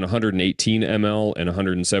 They come in 118 ml and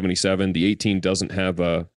 177. The 18 doesn't have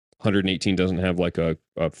 118 doesn't have like a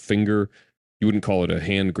finger. You wouldn't call it a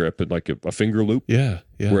hand grip, but like a finger loop. Yeah.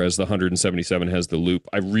 Whereas the 177 has the loop.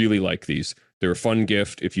 I really like these. They're a fun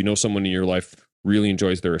gift. If you know someone in your life really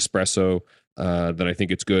enjoys their espresso, then I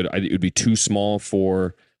think it's good. It would be too small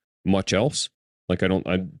for much else. Like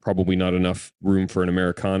I'd probably not enough room for an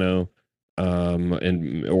Americano.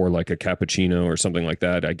 Or like a cappuccino or something like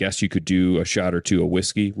that. I guess you could do a shot or two of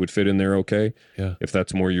whiskey would fit in there okay. Yeah. If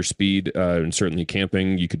that's more your speed, and certainly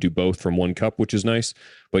camping, you could do both from one cup, which is nice.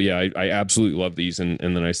 But yeah, I absolutely love these. And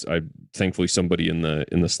then I thankfully somebody in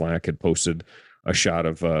the Slack had posted a shot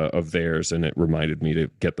of theirs, and it reminded me to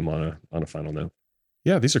get them on a final note.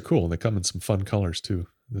 Yeah, these are cool. And they come in some fun colors too.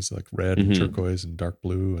 There's like red and turquoise and dark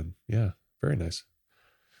blue, and yeah, very nice.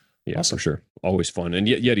 Yeah, awesome. For sure. Always fun. And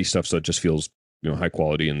Yeti stuff, so it just feels, high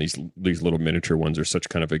quality. And these little miniature ones are such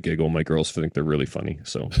kind of a giggle. My girls think they're really funny.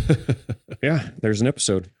 So yeah, there's an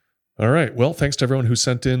episode. All right. Well, thanks to everyone who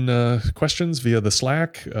sent in questions via the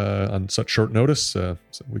Slack on such short notice. So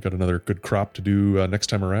we got another good crop to do next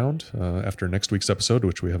time around after next week's episode,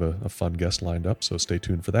 which we have a fun guest lined up. So stay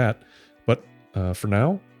tuned for that. But for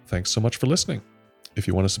now, thanks so much for listening. If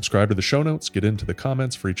you want to subscribe to the show notes, get into the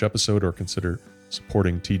comments for each episode, or consider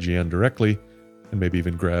supporting TGN directly, and maybe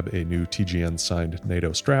even grab a new TGN signed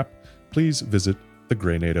NATO strap, please visit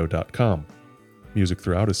thegreynato.com. Music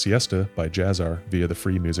throughout is Siesta by Jazzar via the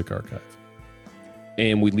Free Music Archive.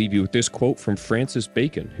 And we leave you with this quote from Francis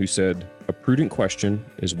Bacon, who said, "A prudent question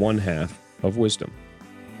is one half of wisdom."